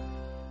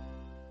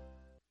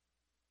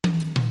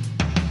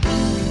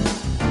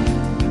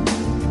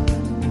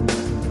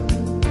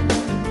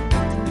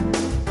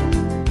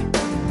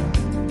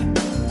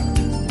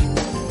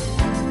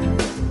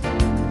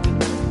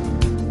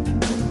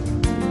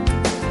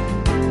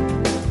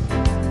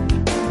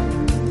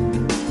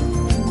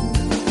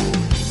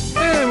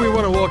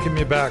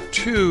 Back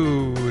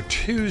to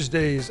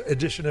Tuesday's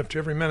edition of To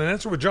Every Man an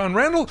Answer with John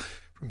Randall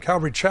from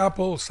Calvary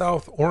Chapel,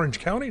 South Orange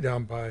County,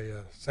 down by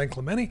San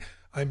Clemente.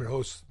 I'm your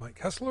host, Mike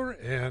Kessler,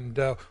 and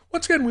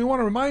once again, we want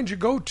to remind you,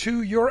 go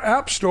to your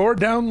app store,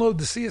 download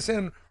the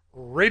CSN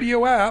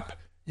radio app.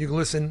 You can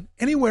listen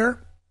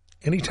anywhere,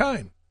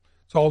 anytime.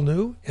 It's all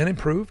new and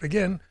improved.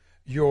 Again,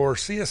 your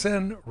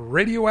CSN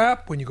radio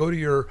app when you go to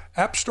your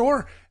app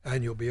store,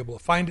 and you'll be able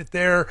to find it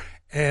there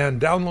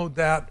and download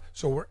that.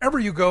 So wherever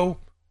you go,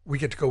 we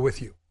get to go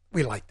with you.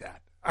 We like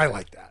that. I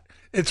like that.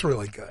 It's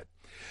really good.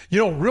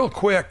 Real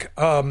quick,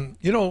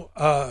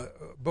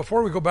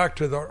 before we go back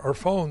to our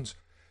phones,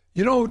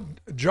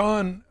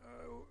 John,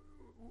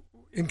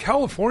 in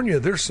California,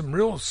 there's some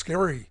real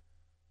scary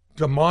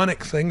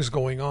demonic things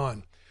going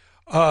on.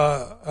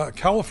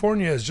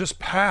 California has just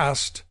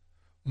passed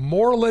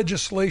more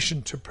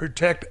legislation to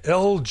protect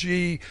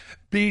LGBTQ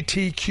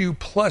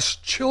plus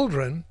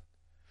children.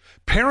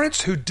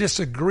 Parents who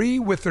disagree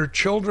with their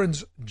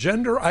children's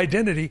gender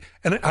identity,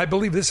 and I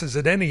believe this is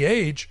at any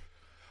age,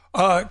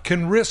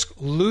 can risk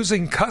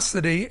losing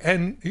custody,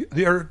 and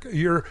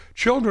your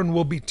children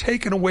will be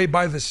taken away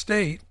by the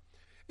state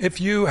if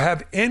you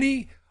have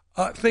any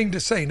thing to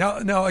say.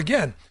 Now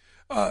again,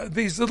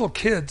 these little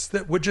kids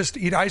that would just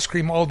eat ice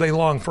cream all day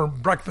long for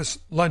breakfast,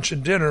 lunch,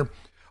 and dinner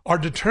are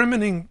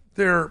determining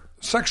their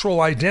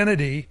sexual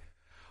identity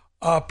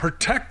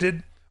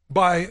protected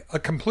by a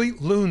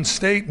complete loon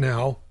state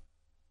now.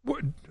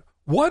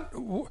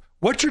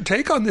 What's your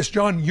take on this,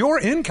 John? You're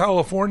in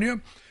California,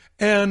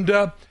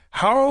 and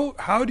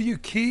how do you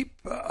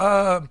keep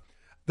the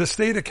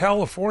state of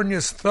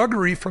California's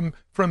thuggery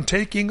from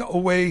taking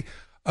away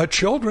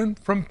children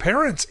from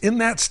parents in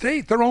that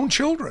state, their own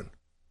children?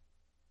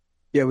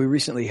 Yeah, we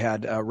recently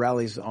had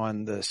rallies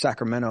on the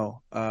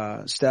Sacramento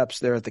steps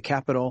there at the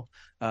Capitol,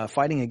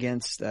 fighting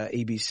against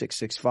AB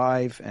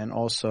 665 and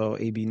also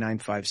AB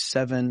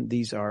 957.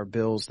 These are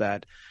bills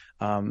that,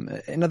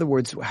 in other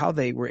words, how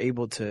they were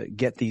able to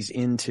get these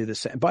into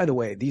the. By the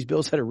way, these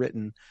bills that are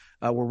written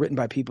were written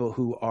by people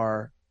who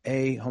are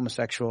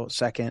homosexual,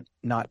 second,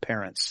 not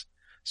parents.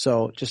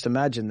 So just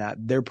imagine that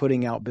they're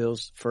putting out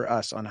bills for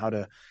us on how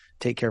to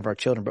take care of our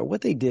children. But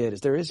what they did is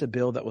there is a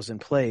bill that was in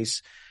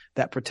place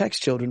that protects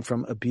children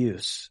from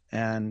abuse,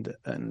 and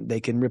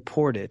they can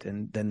report it,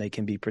 and then they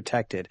can be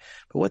protected.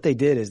 But what they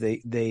did is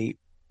they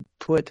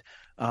put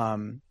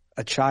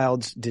a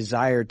child's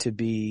desire to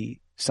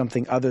be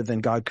something other than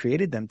God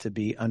created them to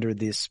be under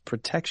this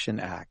Protection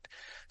Act,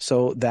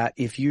 so that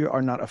if you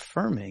are not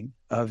affirming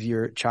of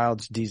your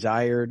child's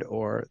desired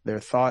or their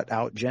thought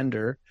out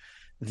gender,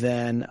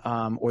 then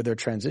or they're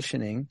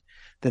transitioning,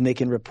 then they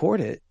can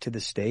report it to the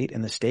state,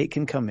 and the state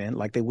can come in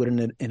like they would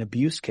in an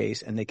abuse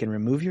case, and they can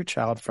remove your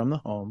child from the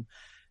home.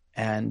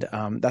 And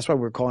that's why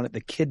we're calling it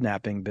the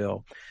kidnapping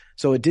bill.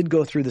 So it did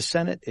go through the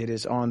Senate. It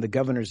is on the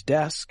governor's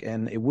desk,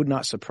 and it would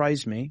not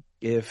surprise me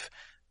if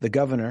the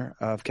governor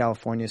of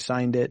California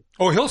signed it.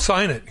 Oh, he'll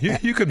sign it.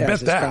 You can bet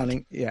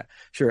that. Yeah,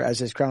 sure, as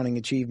his crowning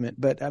achievement.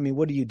 But I mean,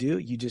 what do?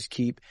 You just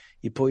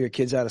you pull your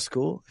kids out of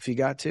school if you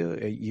got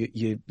to.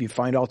 You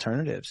find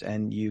alternatives,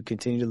 and you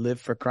continue to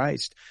live for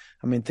Christ.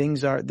 I mean,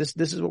 things are, this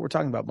is what we're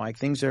talking about, Mike.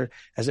 Things are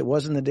as it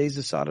was in the days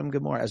of Sodom and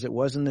Gomorrah, as it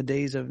was in the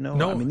days of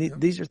Noah. I mean,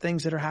 these are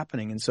things that are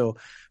happening. And so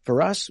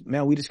for us,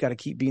 man, we just got to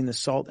keep being the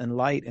salt and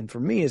light. And for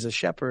me as a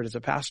shepherd, as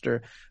a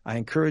pastor, I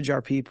encourage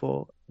our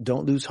people,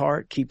 don't lose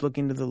heart, keep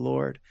looking to the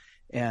Lord.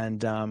 And,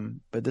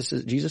 but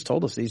Jesus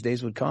told us these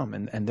days would come,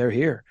 and they're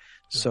here.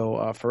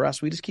 So, for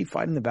us, we just keep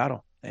fighting the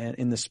battle and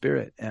in the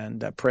spirit,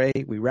 and pray,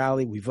 we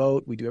rally, we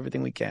vote, we do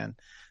everything we can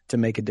to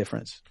make a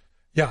difference.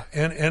 Yeah,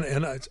 and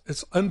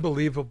it's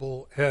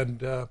unbelievable,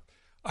 and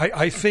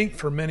I think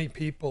for many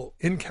people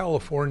in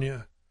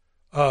California,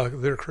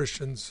 they're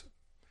Christians,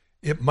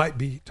 it might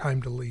be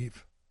time to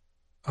leave.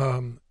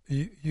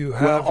 You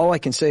have. Well, all I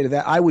can say to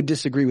that, I would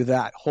disagree with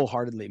that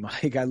wholeheartedly,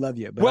 Mike. I love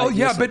you, but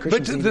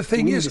but the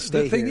thing is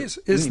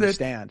that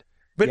stand.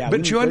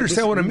 But you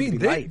understand what I mean.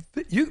 They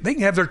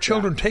can have their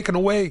children taken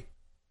away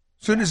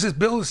as soon as this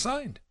bill is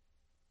signed.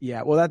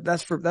 Yeah, well,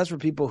 that's for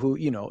people who,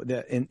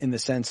 in the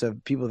sense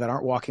of people that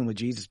aren't walking with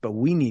Jesus, but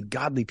we need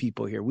godly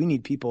people here. We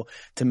need people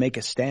to make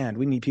a stand.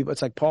 We need people.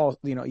 It's like Paul,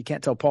 you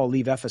can't tell Paul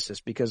leave Ephesus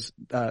because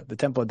the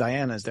temple of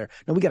Diana is there.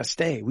 No, we got to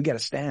stay. We got to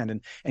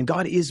stand. And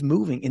God is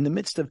moving in the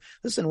midst of,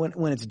 listen,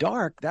 when it's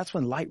dark, that's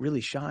when light really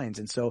shines.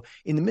 And so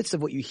in the midst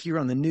of what you hear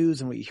on the news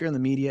and what you hear in the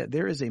media,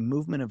 there is a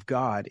movement of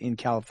God in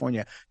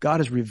California. God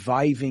is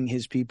reviving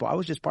his people. I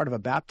was just part of a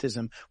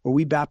baptism where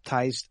we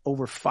baptized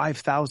over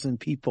 5,000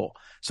 people.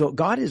 So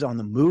God is on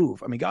the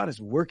move. I mean, God is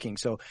working.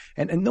 So,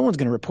 and no one's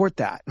going to report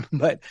that,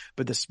 but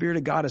the Spirit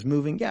of God is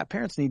moving. Yeah,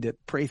 parents need to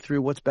pray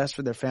through what's best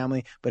for their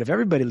family. But if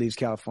everybody leaves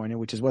California,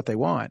 which is what they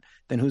want,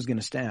 then who's going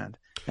to stand?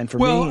 And for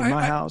me in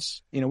my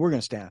house, we're going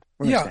to stand.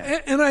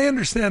 And I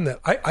understand that.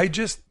 I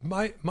just,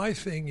 my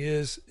thing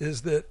is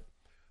that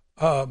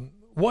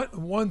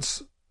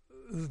once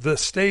the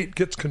state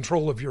gets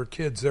control of your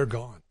kids, they're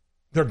gone.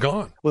 They're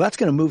gone. Well, that's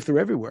going to move through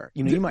everywhere.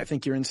 You might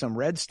think you're in some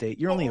red state.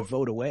 You're only a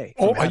vote away.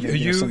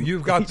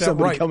 You've got that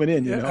right. Coming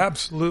in,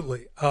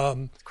 Absolutely.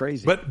 It's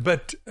crazy.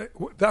 But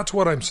that's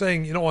what I'm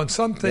saying. On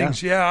some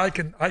things, I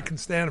can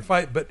stand and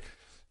fight. But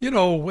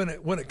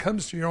when it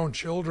comes to your own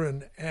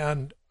children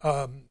and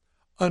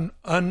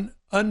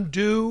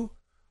undo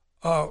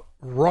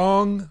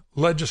wrong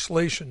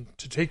legislation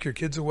to take your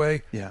kids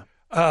away. Yeah.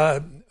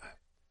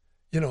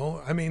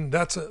 I mean,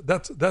 that's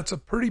a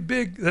pretty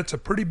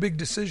big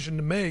decision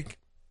to make.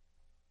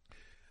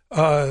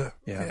 And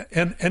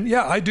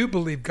yeah, I do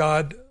believe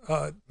God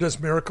does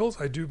miracles.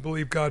 I do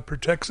believe God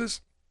protects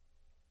us.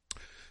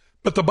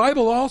 But the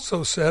Bible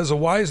also says a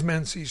wise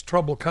man sees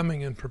trouble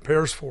coming and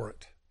prepares for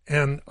it.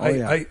 And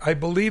I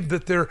believe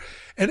that there,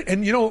 and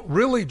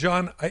really,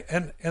 John,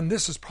 and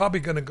this is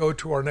probably going to go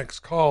to our next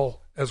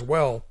call as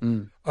well.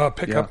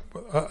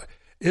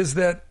 Is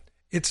that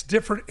it's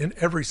different in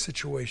every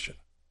situation.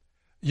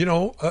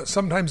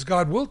 Sometimes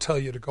God will tell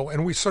you to go,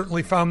 and we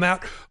certainly found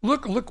that.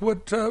 Look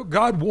what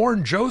God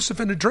warned Joseph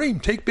in a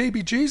dream: take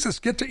baby Jesus,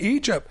 get to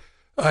Egypt.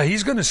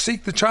 He's going to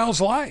seek the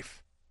child's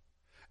life.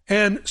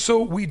 And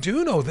so we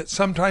do know that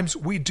sometimes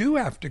we do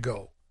have to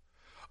go.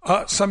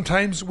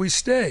 Sometimes we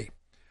stay.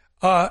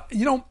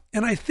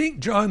 And I think,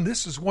 John,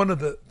 this is one of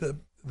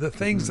the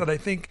things that I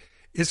think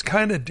is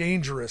kind of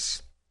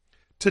dangerous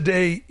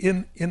today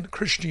in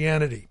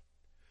Christianity.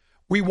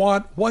 We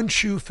want one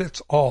shoe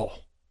fits all.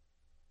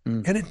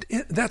 And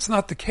that's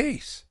not the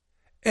case.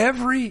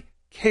 Every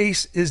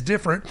case is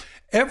different.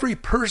 Every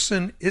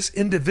person is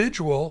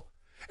individual.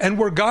 And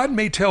where God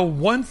may tell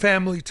one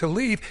family to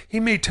leave, he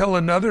may tell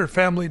another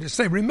family to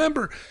stay.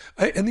 Remember,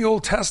 in the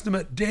Old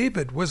Testament,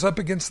 David was up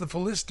against the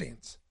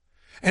Philistines.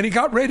 And he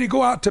got ready to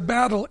go out to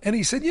battle. And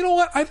he said, you know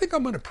what? I think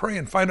I'm going to pray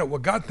and find out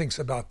what God thinks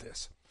about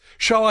this.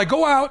 Shall I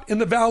go out in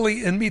the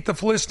valley and meet the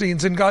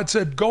Philistines? And God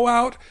said, go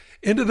out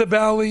into the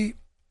valley.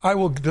 I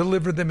will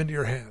deliver them into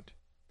your hand.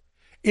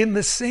 In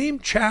the same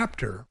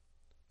chapter,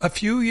 a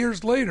few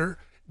years later,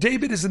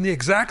 David is in the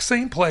exact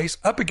same place,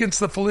 up against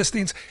the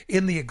Philistines,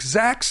 in the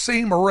exact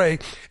same array,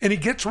 and he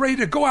gets ready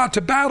to go out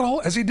to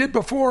battle as he did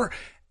before.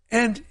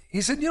 And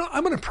he said,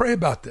 I'm going to pray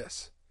about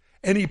this.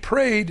 And he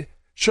prayed,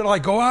 should I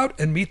go out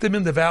and meet them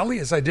in the valley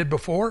as I did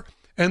before?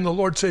 And the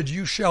Lord said,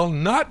 you shall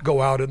not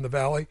go out in the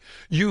valley.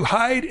 You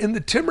hide in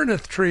the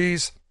terebinth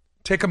trees,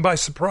 take them by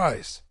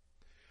surprise.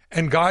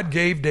 And God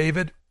gave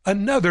David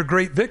another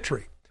great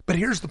victory. But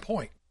here's the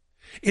point.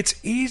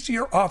 It's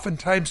easier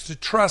oftentimes to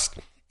trust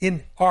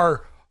in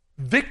our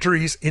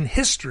victories in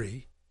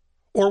history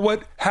or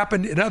what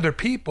happened in other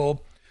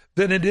people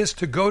than it is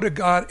to go to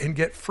God and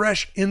get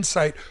fresh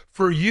insight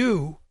for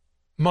you,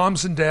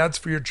 moms and dads,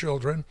 for your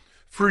children,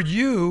 for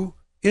you,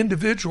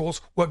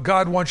 individuals, what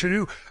God wants you to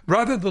do,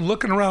 rather than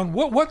looking around,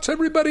 what's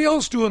everybody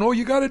else doing? Oh,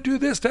 you got to do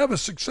this to have a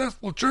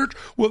successful church.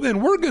 Well,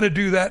 then we're going to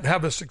do that and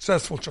have a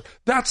successful church.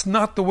 That's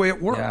not the way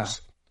it works.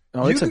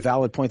 Yeah. No, it's a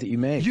valid point that you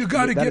made.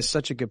 That is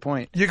such a good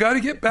point. You got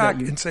to get back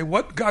and say,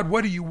 God,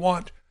 what do you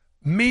want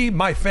me,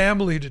 my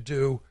family to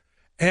do?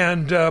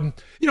 And,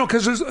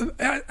 because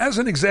as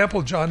an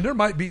example, John, there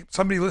might be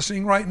somebody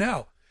listening right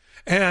now,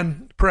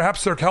 and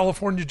perhaps their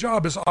California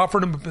job is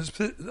offering them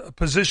a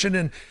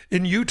position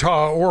in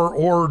Utah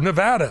or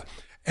Nevada,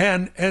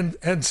 and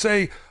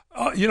say,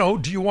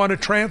 do you want to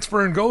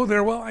transfer and go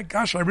there? Well,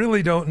 I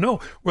really don't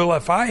know. Well,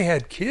 if I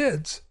had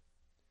kids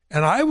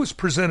and I was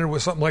presented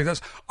with something like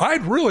this,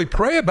 I'd really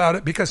pray about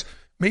it, because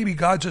maybe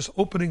God's just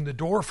opening the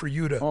door for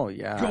you to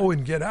go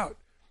and get out.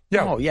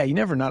 Yeah. Oh, yeah. You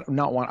never not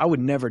want. I would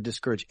never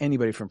discourage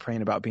anybody from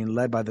praying about being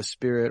led by the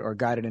Spirit or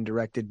guided and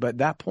directed. But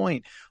that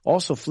point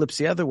also flips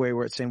the other way,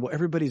 where it's saying, well,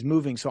 everybody's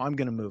moving, so I'm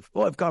going to move.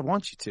 Well, if God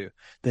wants you to,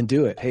 then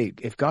do it. Hey,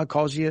 if God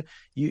calls you,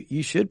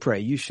 you should pray.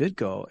 You should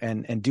go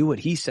and do what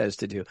he says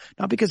to do.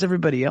 Not because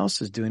everybody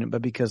else is doing it,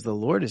 but because the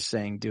Lord is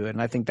saying do it.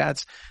 And I think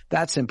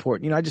that's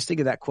important. I just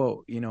think of that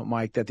quote,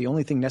 Mike, that the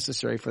only thing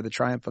necessary for the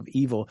triumph of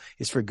evil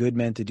is for good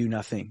men to do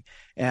nothing.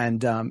 And,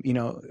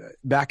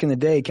 back in the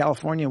day,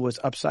 California was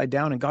upside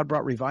down, and God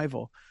brought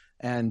revival.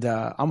 And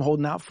I'm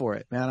holding out for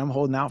it, man. I'm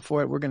holding out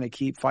for it. We're going to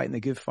keep fighting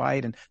the good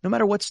fight. And no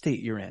matter what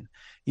state you're in,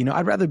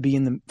 I'd rather be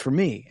for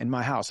me, in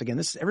my house.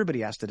 Again,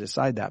 everybody has to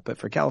decide that. But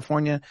for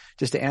California,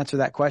 just to answer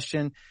that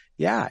question,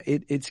 yeah,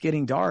 it's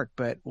getting dark,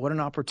 but what an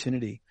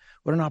opportunity.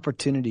 What an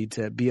opportunity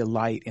to be a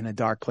light in a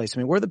dark place. I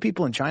mean, where are the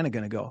people in China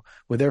going to go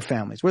with their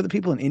families? Where are the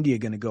people in India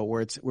going to go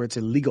where it's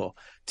illegal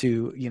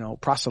to,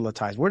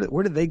 proselytize?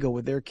 Where do they go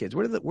with their kids?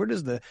 Where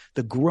does the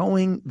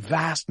growing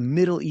vast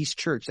Middle East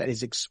church that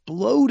is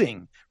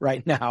exploding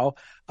right now?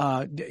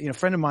 A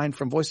friend of mine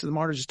from Voice of the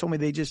Martyrs just told me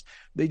they just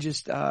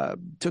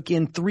took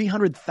in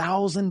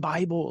 300,000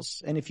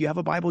 Bibles. And if you have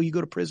a Bible, you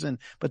go to prison,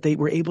 but they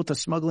were able to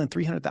smuggle in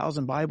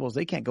 300,000 Bibles.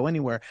 They can't go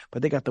anywhere,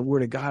 but they got the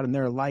Word of God and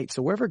they're a light.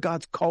 So wherever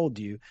God's called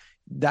you,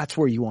 that's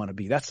where you want to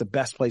be. That's the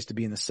best place to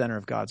be, in the center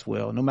of God's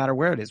will, no matter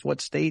where it is,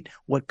 what state,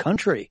 what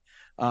country,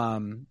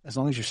 as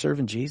long as you're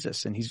serving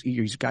Jesus and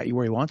he's got you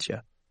where he wants you.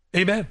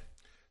 Amen.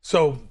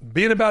 So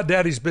being about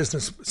Daddy's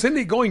business.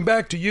 Cindy, going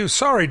back to you,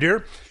 sorry,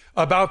 dear,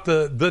 about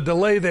the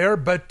delay there,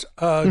 but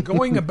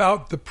going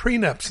about the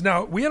prenups.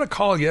 Now, we had a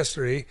call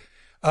yesterday.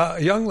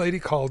 A young lady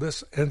called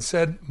us and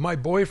said, my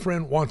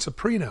boyfriend wants a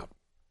prenup.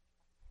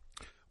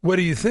 What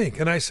do you think?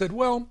 And I said,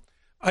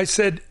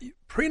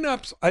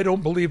 prenups, I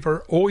don't believe,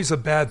 are always a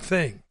bad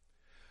thing.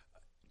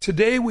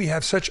 Today, we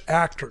have such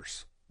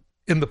actors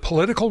in the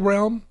political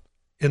realm,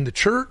 in the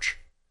church,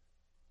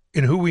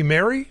 in who we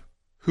marry,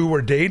 who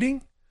we're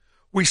dating.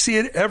 We see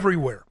it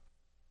everywhere.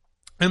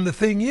 And the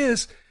thing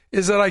is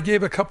that I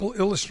gave a couple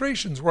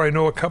illustrations where I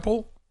know a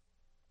couple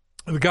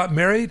who got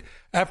married.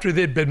 After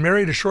they'd been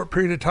married a short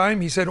period of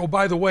time, he said, oh,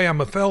 by the way,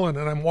 I'm a felon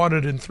and I'm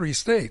wanted in 3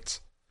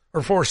 states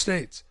or 4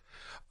 states.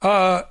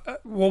 Well,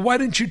 why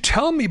didn't you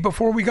tell me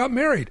before we got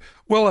married?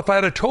 Well, if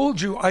I'd have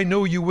told you, I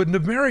know you wouldn't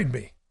have married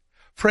me.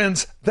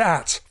 Friends,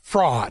 that's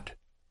fraud.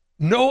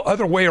 No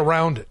other way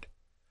around it.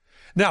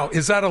 Now,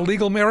 is that a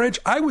legal marriage?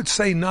 I would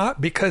say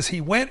not, because he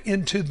went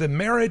into the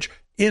marriage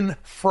in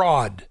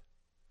fraud.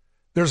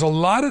 There's a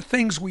lot of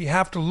things we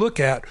have to look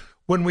at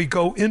when we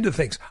go into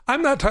things.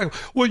 I'm not talking,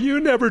 well, you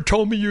never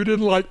told me you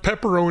didn't like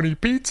pepperoni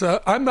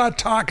pizza. I'm not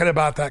talking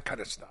about that kind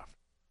of stuff.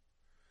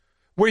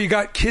 Where you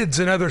got kids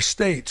in other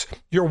states,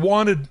 you're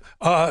wanted,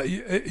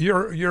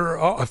 you're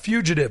a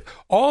fugitive,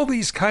 all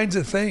these kinds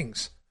of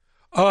things.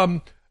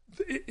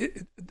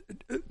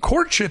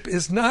 Courtship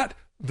is not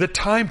the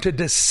time to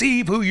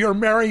deceive who you're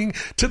marrying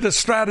to the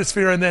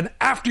stratosphere, and then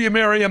after you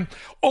marry him,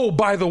 oh,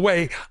 by the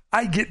way,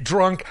 I get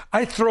drunk,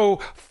 I throw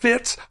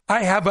fits,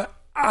 I have an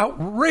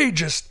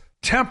outrageous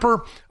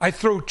temper, I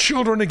throw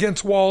children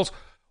against walls.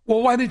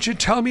 Well, why didn't you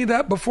tell me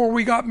that before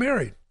we got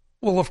married?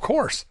 Well, of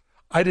course,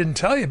 I didn't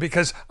tell you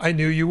because I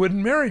knew you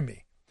wouldn't marry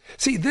me.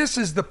 See, this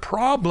is the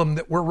problem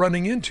that we're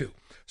running into.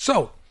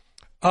 So,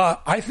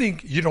 I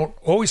think you don't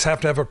always have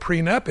to have a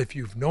prenup if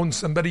you've known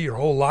somebody your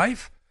whole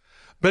life.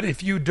 But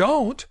if you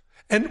don't,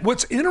 and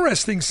what's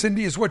interesting,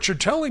 Cindy, is what you're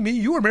telling me.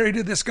 You were married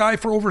to this guy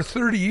for over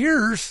 30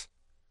 years,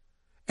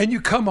 and you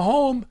come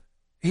home,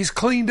 he's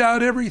cleaned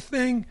out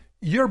everything,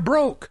 you're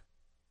broke.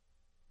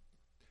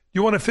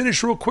 You want to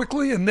finish real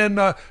quickly, and then,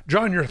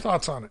 John, your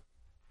thoughts on it.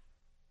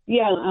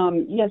 Yeah,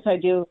 yes, I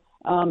do.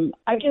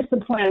 I guess the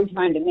point I'm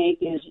trying to make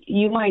is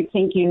you might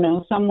think you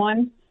know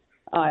someone.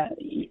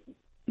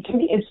 To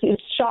me,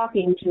 it's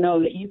shocking to know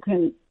that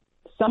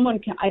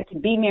I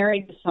could be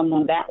married to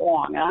someone that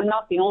long. And I'm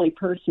not the only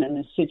person in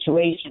this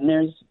situation.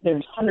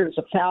 There's hundreds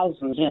of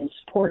thousands in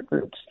support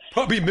groups.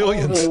 Probably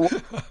millions.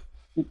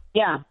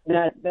 that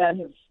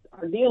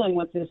are dealing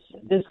with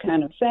this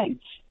kind of thing.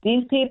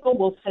 These people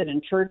will sit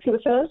in church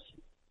with us.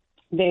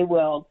 They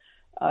will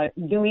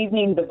do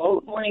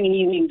morning and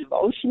evening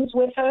devotions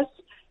with us.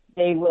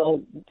 They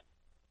will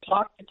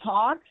talk the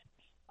talk.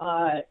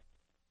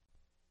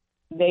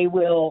 They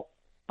will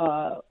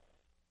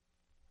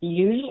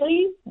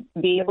usually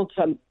be able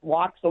to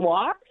walk the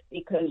walk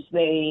because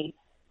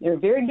they're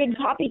very good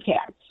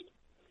copycats.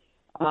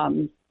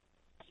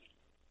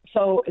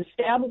 So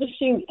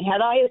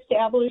had I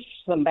established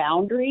some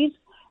boundaries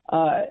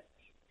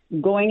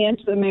going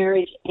into the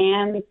marriage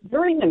and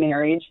during the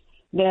marriage,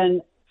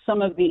 then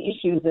some of the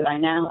issues that I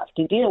now have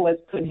to deal with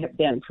could have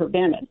been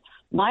prevented.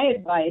 My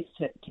advice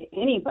to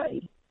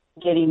anybody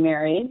getting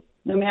married,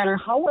 no matter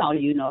how well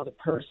you know the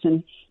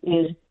person,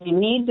 is you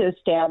need to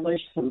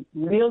establish some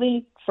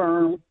really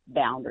firm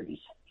boundaries.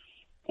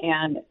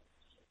 And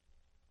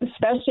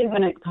especially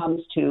when it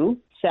comes to,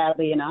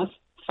 sadly enough,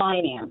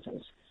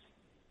 finances.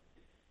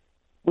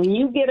 When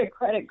you get a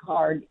credit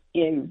card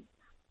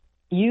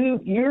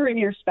you're in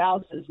your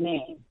spouse's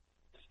name,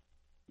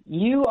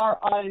 you are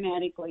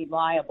automatically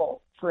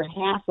liable for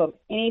half of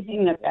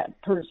anything that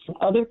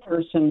other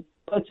person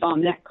puts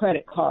on that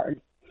credit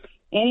card.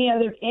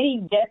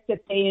 Any debt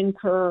that they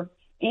incur,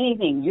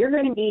 anything, you're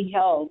going to be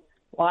held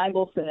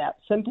liable for that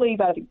simply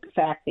by the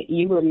fact that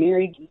you were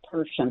married to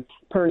the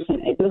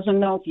person. It doesn't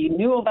know if you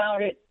knew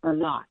about it or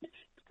not,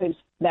 because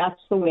that's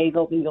the way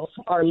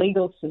our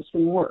legal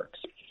system works.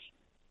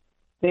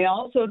 They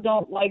also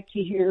don't like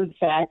to hear the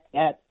fact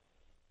that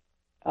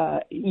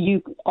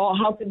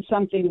how can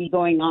something be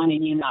going on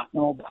and you not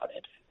know about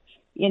it?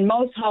 In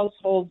most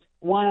households,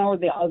 one or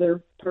the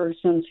other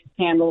person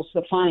handles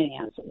the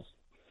finances.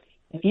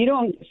 If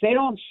they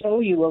don't show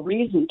you a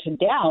reason to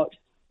doubt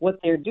what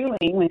they're doing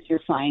with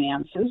your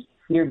finances,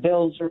 your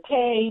bills are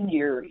paid,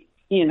 you're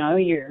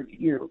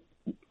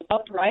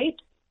upright,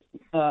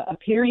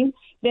 appearing,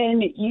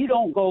 then you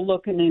don't go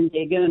looking and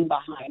digging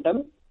behind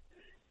them.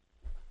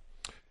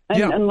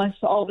 Unless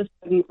all of a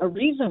sudden a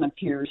reason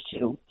appears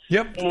to.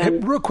 Yep. Hey,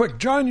 real quick,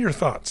 John, your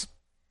thoughts.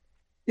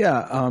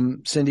 Yeah,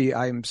 Cindy,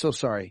 I'm so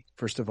sorry,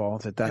 first of all,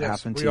 that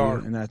happened to you.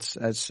 And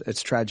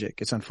it's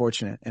tragic. It's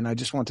unfortunate. And I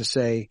just want to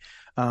say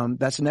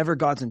that's never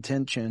God's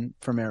intention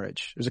for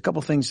marriage. There's a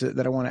couple things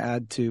that I want to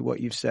add to what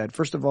you've said.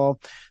 First of all,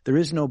 there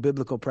is no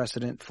biblical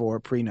precedent for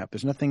prenup.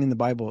 There's nothing in the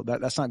Bible.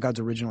 That's not God's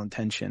original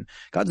intention.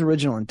 God's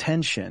original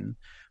intention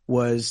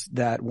was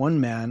that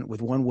one man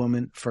with one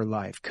woman for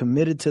life,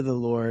 committed to the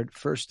Lord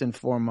first and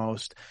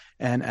foremost.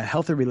 And a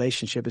healthy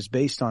relationship is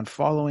based on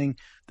following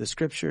the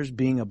scriptures,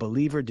 being a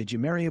believer. Did you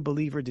marry a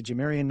believer? Did you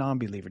marry a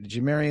non-believer? Did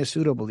you marry a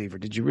pseudo-believer?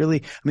 Did you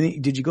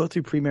go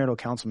through premarital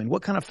counseling?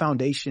 What kind of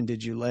foundation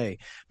did you lay?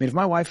 If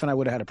my wife and I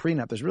would have had a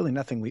prenup, there's really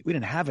nothing, we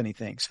didn't have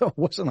anything. So it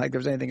wasn't like there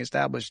was anything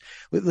established.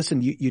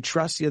 Listen, you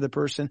trust the other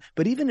person,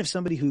 but even if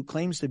somebody who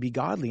claims to be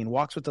godly and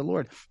walks with the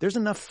Lord, there's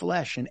enough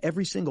flesh in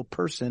every single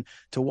person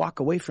to walk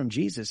away from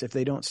Jesus if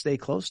they don't stay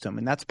close to him.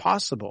 And that's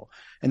possible.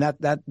 And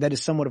that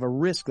is somewhat of a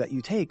risk that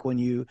you take when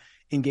you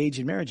engage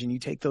in marriage and you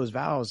take those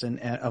vows and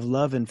of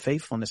love and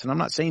faithfulness. And I'm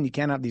not saying you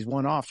can't have these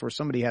one-offs where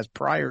somebody has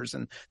priors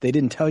and they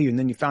didn't tell you and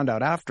then you found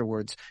out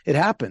afterwards. It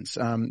happens.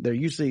 They're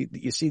usually,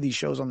 you see these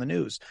shows on the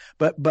news.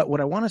 But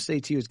what I want to say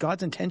to you is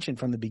God's intention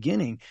from the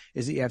beginning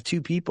is that you have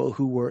two people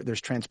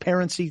there's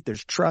transparency,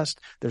 there's trust,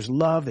 there's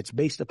love. It's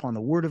based upon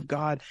the word of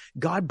God.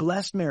 God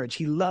blessed marriage.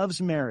 He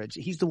loves marriage.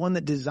 He's the one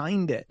that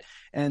designed it.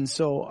 And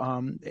so,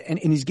 and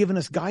he's given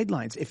us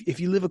guidelines. If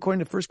you live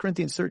according to 1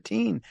 Corinthians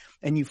 13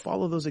 and you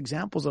follow those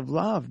examples of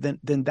love, then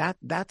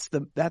that's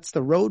the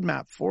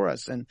roadmap for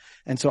us.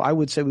 And so I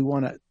would say we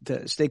want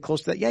to stay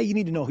close to that. Yeah, you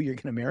need to know who you're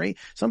going to marry.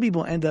 Some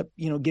people end up,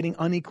 getting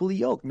unequally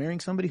yoked, marrying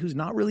somebody who's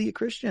not really a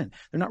Christian.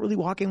 They're not really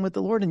walking with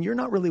the Lord and you're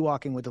not really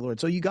walking with the Lord.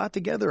 So you got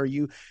together or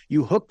you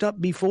hooked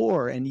up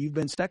before and you've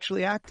been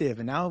sexually active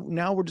and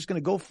now we're just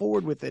going to go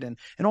forward with it and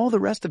all the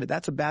rest of it.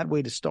 That's a bad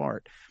way to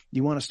start.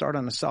 You want to start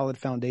on a solid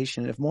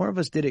foundation. And if more of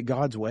us did it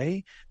God's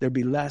way, there'd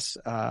be less.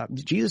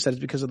 Jesus said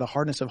it's because of the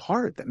hardness of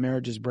heart that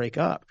marriages break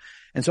up.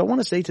 And so I want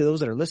to say to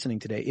those that are listening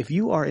today, if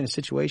you are in a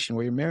situation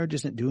where your marriage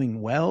isn't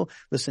doing well,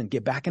 listen,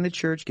 get back into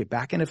church, get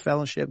back into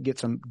fellowship, get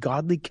some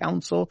godly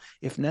counsel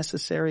if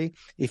necessary.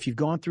 If you've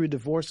gone through a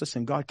divorce,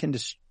 listen, God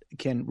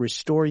can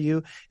restore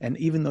you. And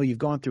even though you've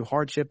gone through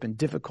hardship and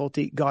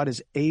difficulty, God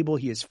is able,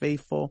 he is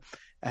faithful.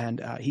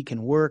 And he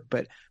can work,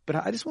 but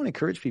I just want to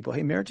encourage people.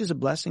 Hey, marriage is a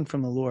blessing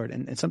from the Lord,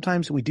 and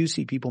sometimes we do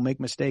see people make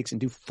mistakes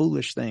and do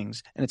foolish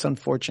things, and it's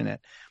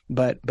unfortunate.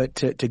 But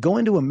to go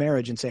into a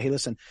marriage and say, hey,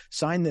 listen,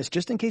 sign this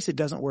just in case it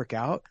doesn't work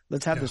out.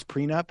 Let's have this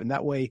prenup, and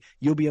that way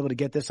you'll be able to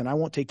get this, and I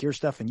won't take your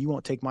stuff, and you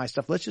won't take my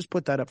stuff. Let's just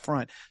put that up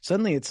front.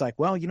 Suddenly, it's like,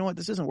 well, you know what?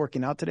 This isn't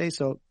working out today,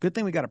 so good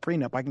thing we got a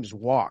prenup. I can just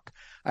walk.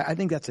 I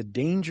think that's a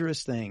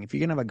dangerous thing. If you're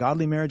gonna have a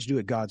godly marriage, do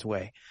it God's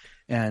way.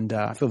 And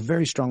I feel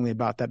very strongly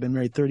about that. I've been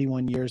married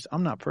 31 years.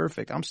 I'm not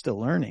perfect. I'm still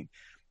learning.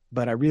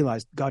 But I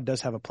realize God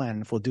does have a plan.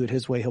 And if we'll do it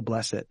his way, he'll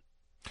bless it.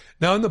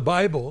 Now, in the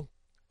Bible,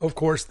 of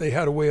course, they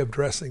had a way of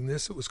addressing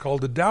this. It was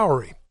called a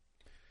dowry.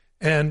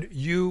 And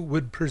you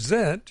would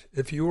present,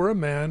 if you were a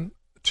man,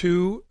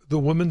 to the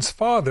woman's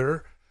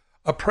father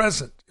a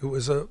present. It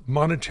was a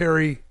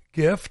monetary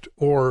gift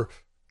or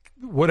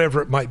whatever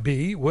it might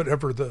be,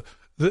 whatever the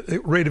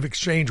rate of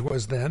exchange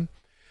was then.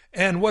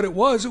 And what it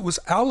was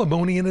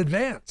alimony in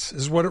advance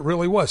is what it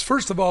really was.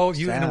 First of all,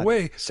 you sad. In a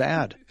way.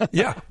 Sad.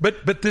 Yeah,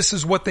 but this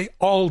is what they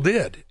all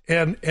did.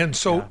 And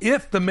so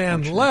if the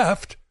man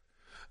left,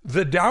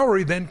 the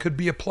dowry then could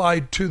be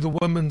applied to the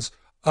woman's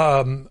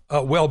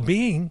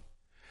well-being.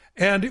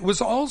 And it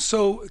was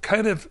also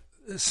kind of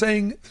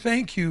saying,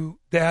 thank you,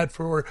 Dad,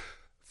 for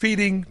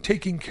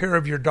taking care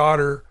of your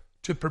daughter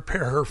to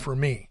prepare her for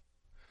me.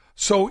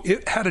 So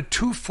it had a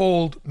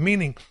twofold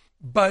meaning.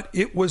 But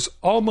it was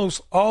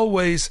almost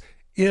always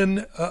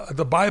in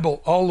the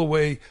Bible all the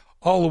way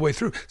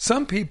through.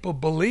 Some people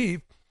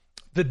believe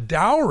the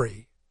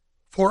dowry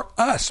for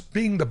us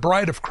being the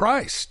bride of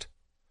Christ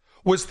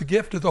was the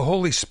gift of the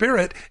Holy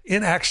Spirit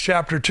in Acts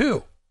chapter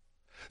 2.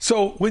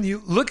 So when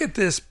you look at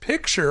this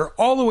picture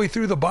all the way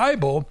through the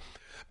Bible,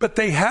 but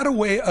they had a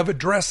way of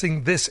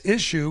addressing this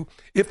issue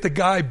if the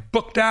guy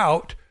booked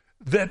out,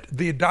 that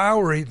the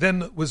dowry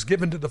then was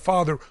given to the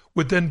father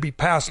would then be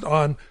passed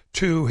on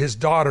to his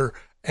daughter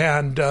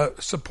and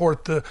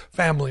support the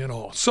family and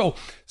all. So,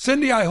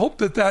 Cindy, I hope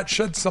that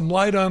sheds some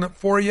light on it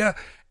for you.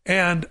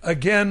 And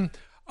again,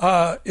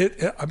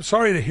 I'm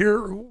sorry to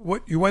hear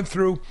what you went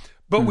through,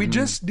 but we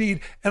just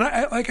need, and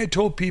like I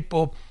told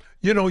people,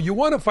 you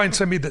want to find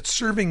somebody that's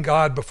serving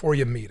God before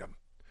you meet them.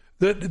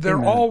 That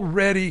they're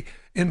already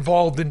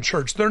involved in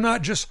church. They're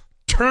not just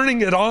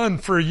turning it on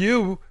for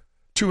you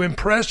to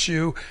impress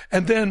you,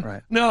 and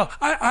then, no,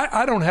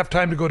 I don't have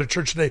time to go to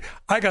church today.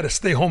 I got to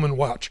stay home and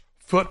watch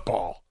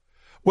football.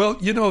 Well,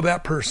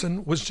 that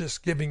person was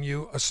just giving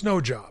you a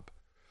snow job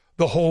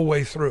the whole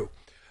way through.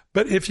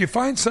 But if you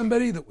find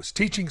somebody that was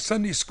teaching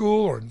Sunday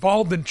school or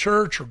involved in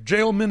church or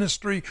jail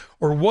ministry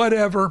or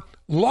whatever,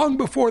 long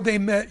before they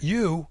met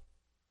you,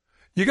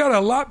 you got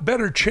a lot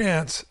better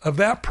chance of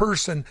that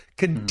person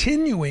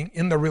continuing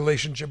in the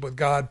relationship with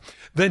God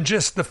than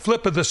just the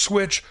flip of the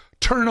switch,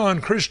 turn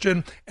on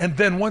Christian, and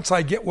then once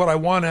I get what I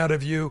want out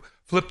of you,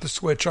 flip the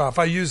switch off.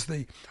 I use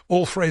the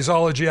old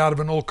phraseology out of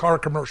an old car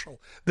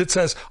commercial that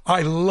says,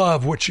 I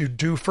love what you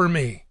do for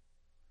me.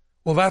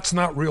 Well, that's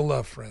not real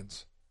love,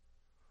 friends.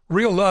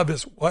 Real love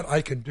is what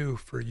I can do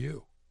for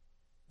you.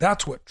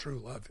 That's what true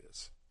love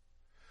is.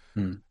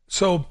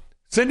 So,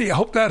 Cindy, I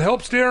hope that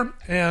helps, dear.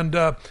 And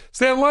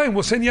stay on line.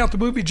 We'll send you out the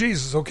movie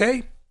Jesus,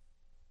 okay?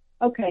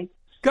 Okay.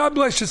 God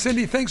bless you,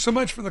 Cindy. Thanks so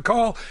much for the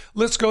call.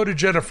 Let's go to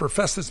Jennifer,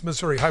 Festus,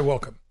 Missouri. Hi,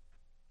 welcome.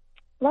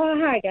 Well,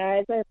 hi,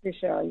 guys. I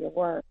appreciate all your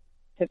work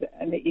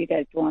that you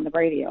guys do on the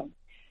radio.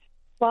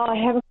 Well, I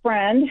have a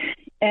friend,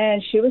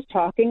 and she was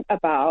talking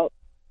about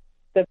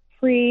the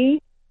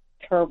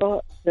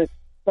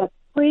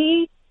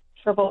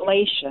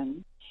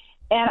pre-tribulation.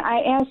 And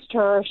I asked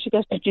her, she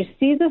goes, did you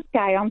see this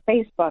guy on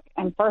Facebook?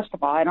 And first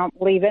of all, I don't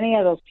believe any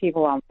of those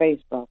people on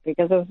Facebook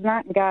because it's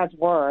not in God's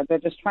word. They're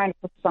just trying to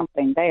put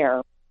something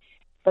there.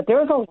 But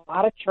there's a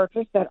lot of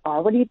churches that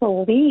already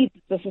believe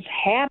this has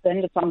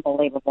happened. It's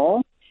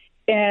unbelievable.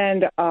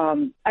 And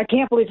I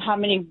can't believe how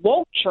many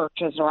woke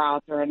churches are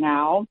out there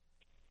now.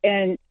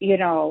 And, you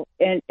know,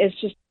 and it's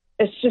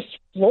just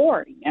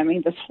flooring. I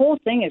mean, this whole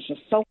thing is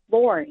just so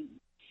flooring.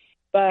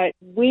 But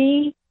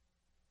we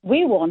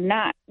will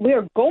not. We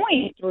are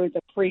going through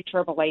the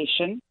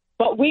pre-tribulation,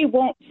 but we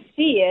won't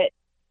see it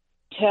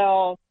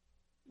till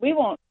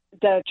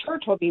the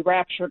church will be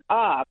raptured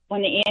up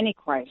when the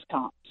Antichrist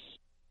comes.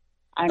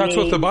 That's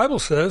what the Bible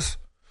says.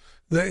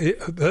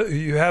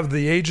 You have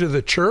the age of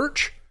the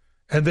church,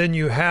 and then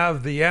you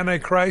have the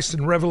Antichrist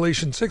in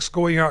Revelation 6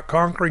 going out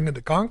conquering and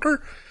to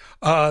conquer.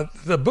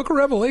 The book of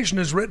Revelation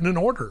is written in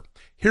order.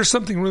 Here's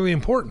something really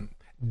important.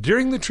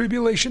 During the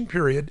tribulation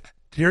period,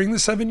 during the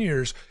 7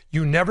 years,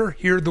 you never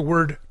hear the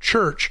word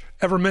church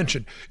ever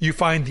mentioned. You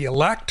find the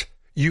elect,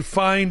 you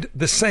find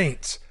the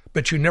saints,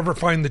 but you never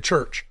find the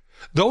church.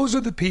 Those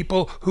are the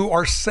people who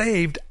are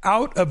saved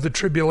out of the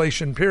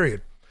tribulation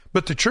period.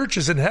 But the church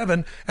is in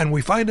heaven, and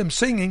we find them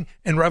singing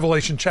in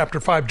Revelation chapter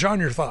 5. John,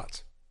 your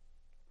thoughts?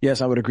 Yes,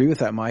 I would agree with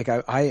that, Mike.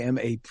 I am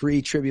a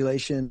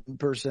pre-tribulation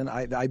person.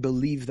 I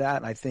believe that.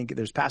 And I think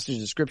there's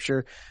passages of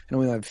scripture, and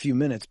we only have a few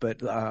minutes,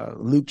 but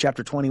Luke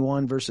chapter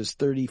 21, verses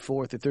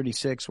 34 through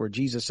 36, where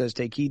Jesus says,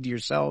 take heed to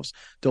yourselves.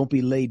 Don't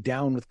be laid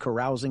down with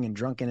carousing and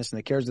drunkenness and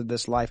the cares of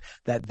this life,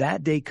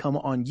 that day come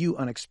on you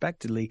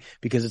unexpectedly,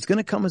 because it's going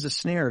to come as a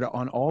snare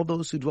on all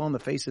those who dwell on the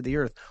face of the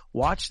earth.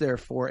 Watch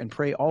therefore and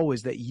pray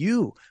always that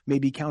you may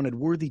be counted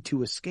worthy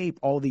to escape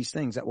all these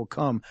things that will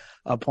come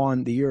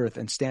upon the earth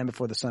and stand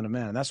before the Son of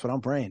Man. And that's what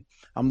I'm praying.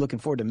 I'm looking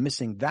forward to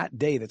missing that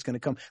day that's going to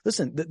come.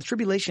 Listen, the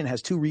tribulation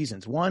has two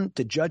reasons. One,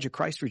 to judge a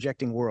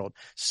Christ-rejecting world.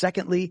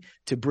 Secondly,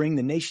 to bring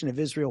the nation of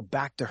Israel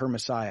back to her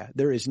Messiah.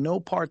 There is no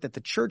part that the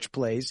church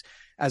plays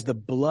as the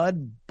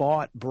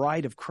blood-bought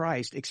bride of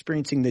Christ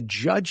experiencing the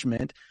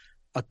judgment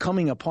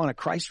coming upon a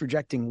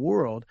Christ-rejecting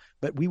world,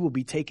 but we will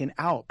be taken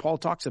out. Paul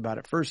talks about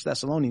it, 1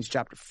 Thessalonians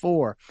chapter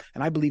 4,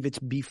 and I believe it's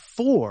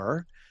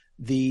before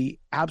the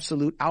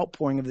absolute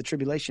outpouring of the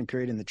tribulation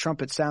period, and the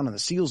trumpets sound and the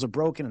seals are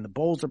broken and the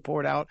bowls are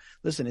poured out.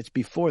 Listen, it's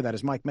before that,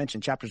 as Mike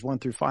mentioned, chapters 1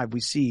 through 5, we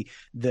see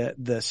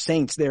the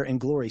saints there in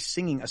glory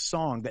singing a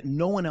song that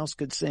no one else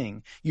could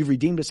sing. You've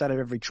redeemed us out of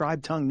every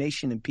tribe, tongue,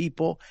 nation, and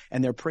people,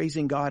 and they're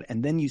praising God.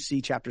 And then you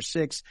see chapter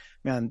 6,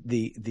 man,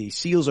 the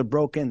seals are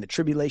broken, the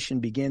tribulation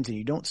begins, and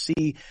you don't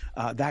see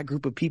that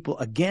group of people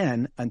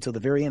again until the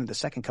very end of the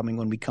second coming,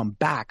 when we come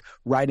back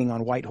riding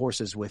on white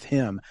horses with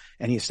him,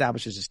 and he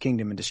establishes his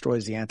kingdom and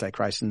destroys the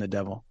Antichrist and the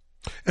devil.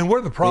 And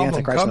where the problem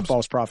Antichrist comes, and the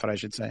false prophet, I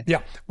should say.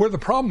 Yeah, where the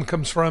problem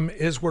comes from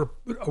is where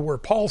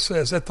Paul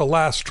says at the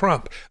last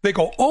trump, they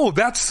go, oh,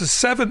 that's the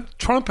seventh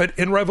trumpet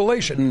in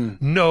Revelation.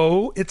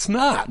 No, it's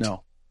not.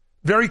 No.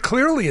 Very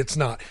clearly it's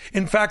not.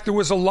 In fact, there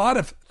was a lot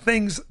of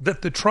things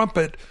that the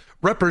trumpet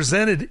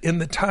represented in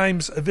the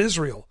times of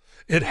Israel.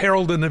 It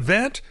heralded an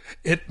event.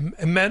 It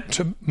meant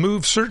to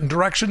move certain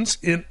directions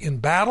in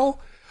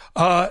battle.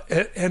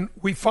 And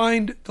we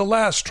find the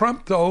last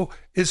trump, though,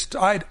 is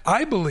tied,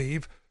 I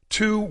believe,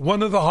 to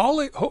one of the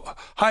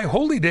high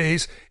holy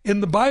days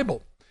in the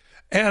Bible.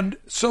 And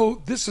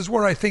so this is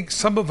where I think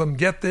some of them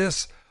get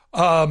this.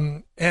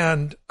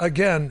 And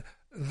again,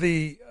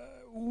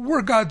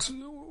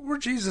 we're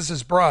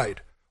Jesus'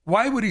 bride.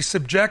 Why would he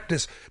subject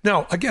us?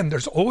 Now, again,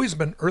 there's always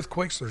been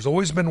earthquakes. There's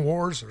always been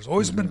wars. There's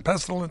always been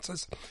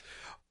pestilences.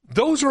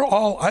 Those are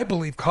all, I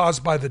believe,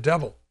 caused by the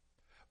devil.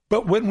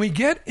 But when we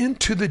get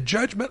into the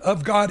judgment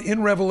of God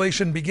in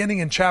Revelation, beginning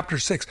in chapter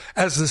 6,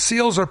 as the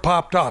seals are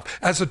popped off,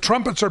 as the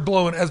trumpets are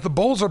blown, as the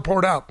bowls are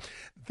poured out,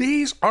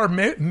 these are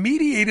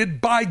mediated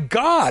by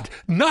God,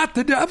 not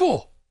the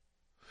devil.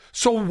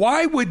 So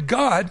why would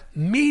God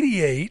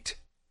mediate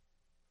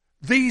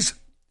these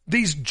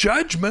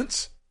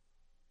judgments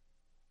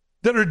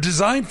that are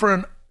designed for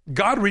a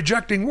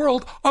God-rejecting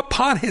world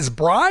upon his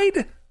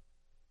bride?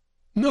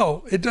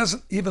 No, it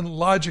doesn't even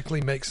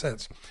logically make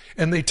sense.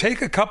 And they take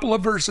a couple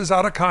of verses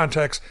out of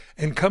context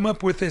and come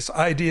up with this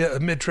idea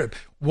of mid-trib.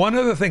 One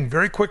other thing,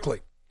 very quickly.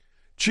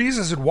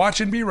 Jesus said,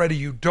 watch and be ready.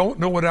 You don't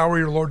know what hour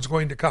your Lord's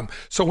going to come.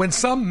 So when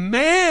some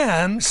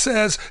man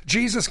says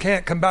Jesus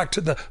can't come back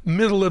to the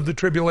middle of the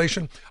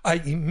tribulation,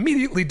 I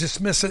immediately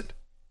dismiss it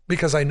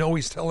because I know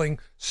he's telling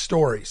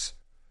stories.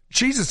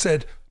 Jesus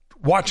said,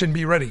 watch and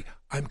be ready.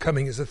 I'm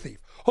coming as a thief.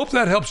 Hope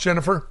that helps,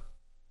 Jennifer.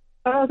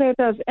 Oh, that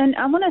does. And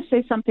I want to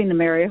say something to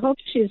Mary. I hope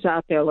she's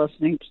out there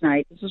listening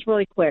tonight. This is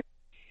really quick.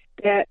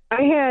 That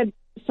I had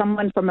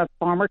someone from a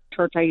former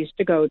church I used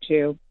to go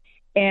to,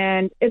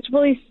 and it's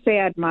really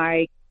sad,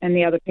 Mike, and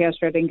the other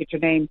pastor, I didn't get your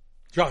name.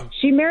 John.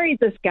 She married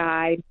this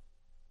guy,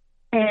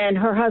 and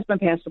her husband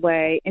passed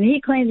away, and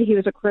he claimed that he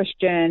was a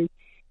Christian.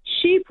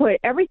 She put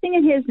everything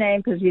in his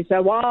name because he said,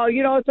 well,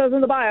 you know, it says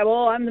in the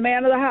Bible, I'm the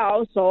man of the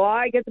house, so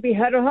I get to be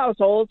head of the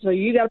household, so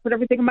you got to put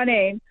everything in my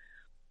name.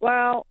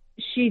 Well,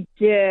 she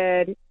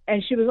did,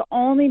 and she was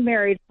only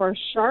married for a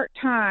short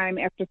time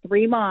after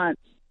 3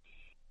 months,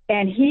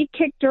 and he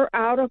kicked her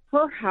out of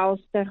her house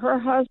that her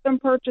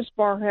husband purchased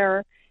for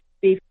her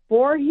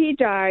before he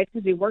died,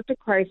 because he worked at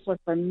Chrysler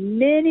for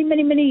many,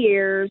 many, many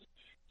years.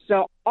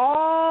 So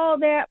all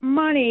that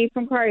money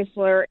from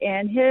Chrysler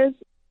and his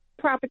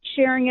profit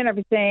sharing and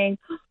everything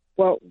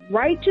went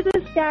right to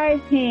this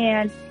guy's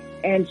hand,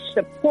 and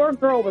the poor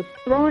girl was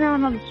thrown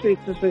out on the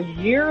streets. This was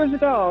years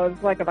ago. It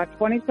was like about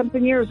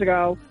 20-something years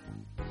ago.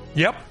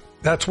 Yep,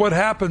 that's what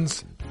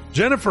happens.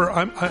 Jennifer,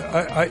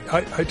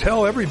 I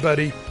tell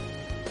everybody,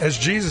 as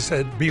Jesus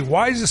said, be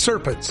wise as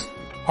serpents,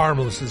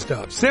 harmless as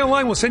doves. Stay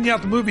online. We'll send you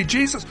out the movie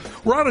Jesus.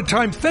 We're out of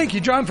time. Thank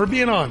you, John, for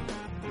being on.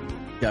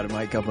 Got it,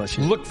 Mike. God bless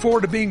you. Look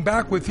forward to being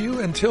back with you.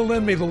 Until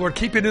then, may the Lord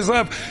keep you in his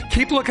love.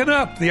 Keep looking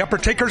up. The upper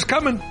taker's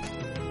coming.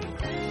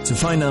 To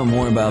find out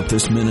more about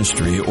this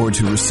ministry or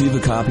to receive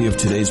a copy of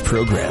today's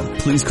program,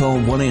 please call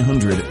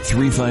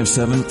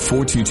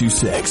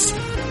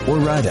 1-800-357-4226 or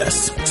write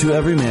us to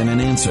Every Man an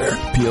Answer,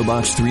 P.O.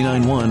 Box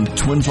 391,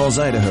 Twin Falls,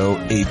 Idaho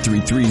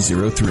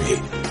 83303.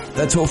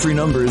 That toll-free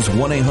number is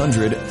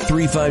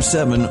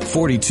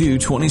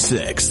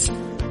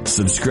 1-800-357-4226.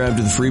 Subscribe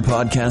to the free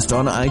podcast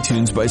on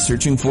iTunes by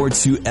searching for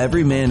To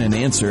Every Man an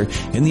Answer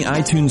in the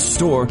iTunes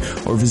store,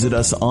 or visit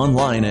us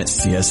online at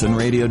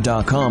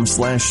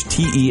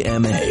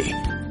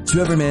csnradio.com/TEMA.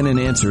 To Every Man an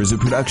Answer is a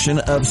production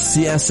of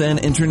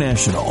CSN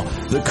International,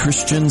 the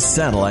Christian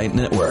Satellite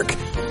Network.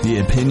 The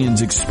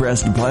opinions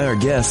expressed by our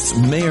guests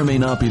may or may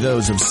not be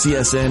those of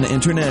CSN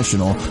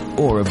International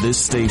or of this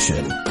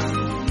station.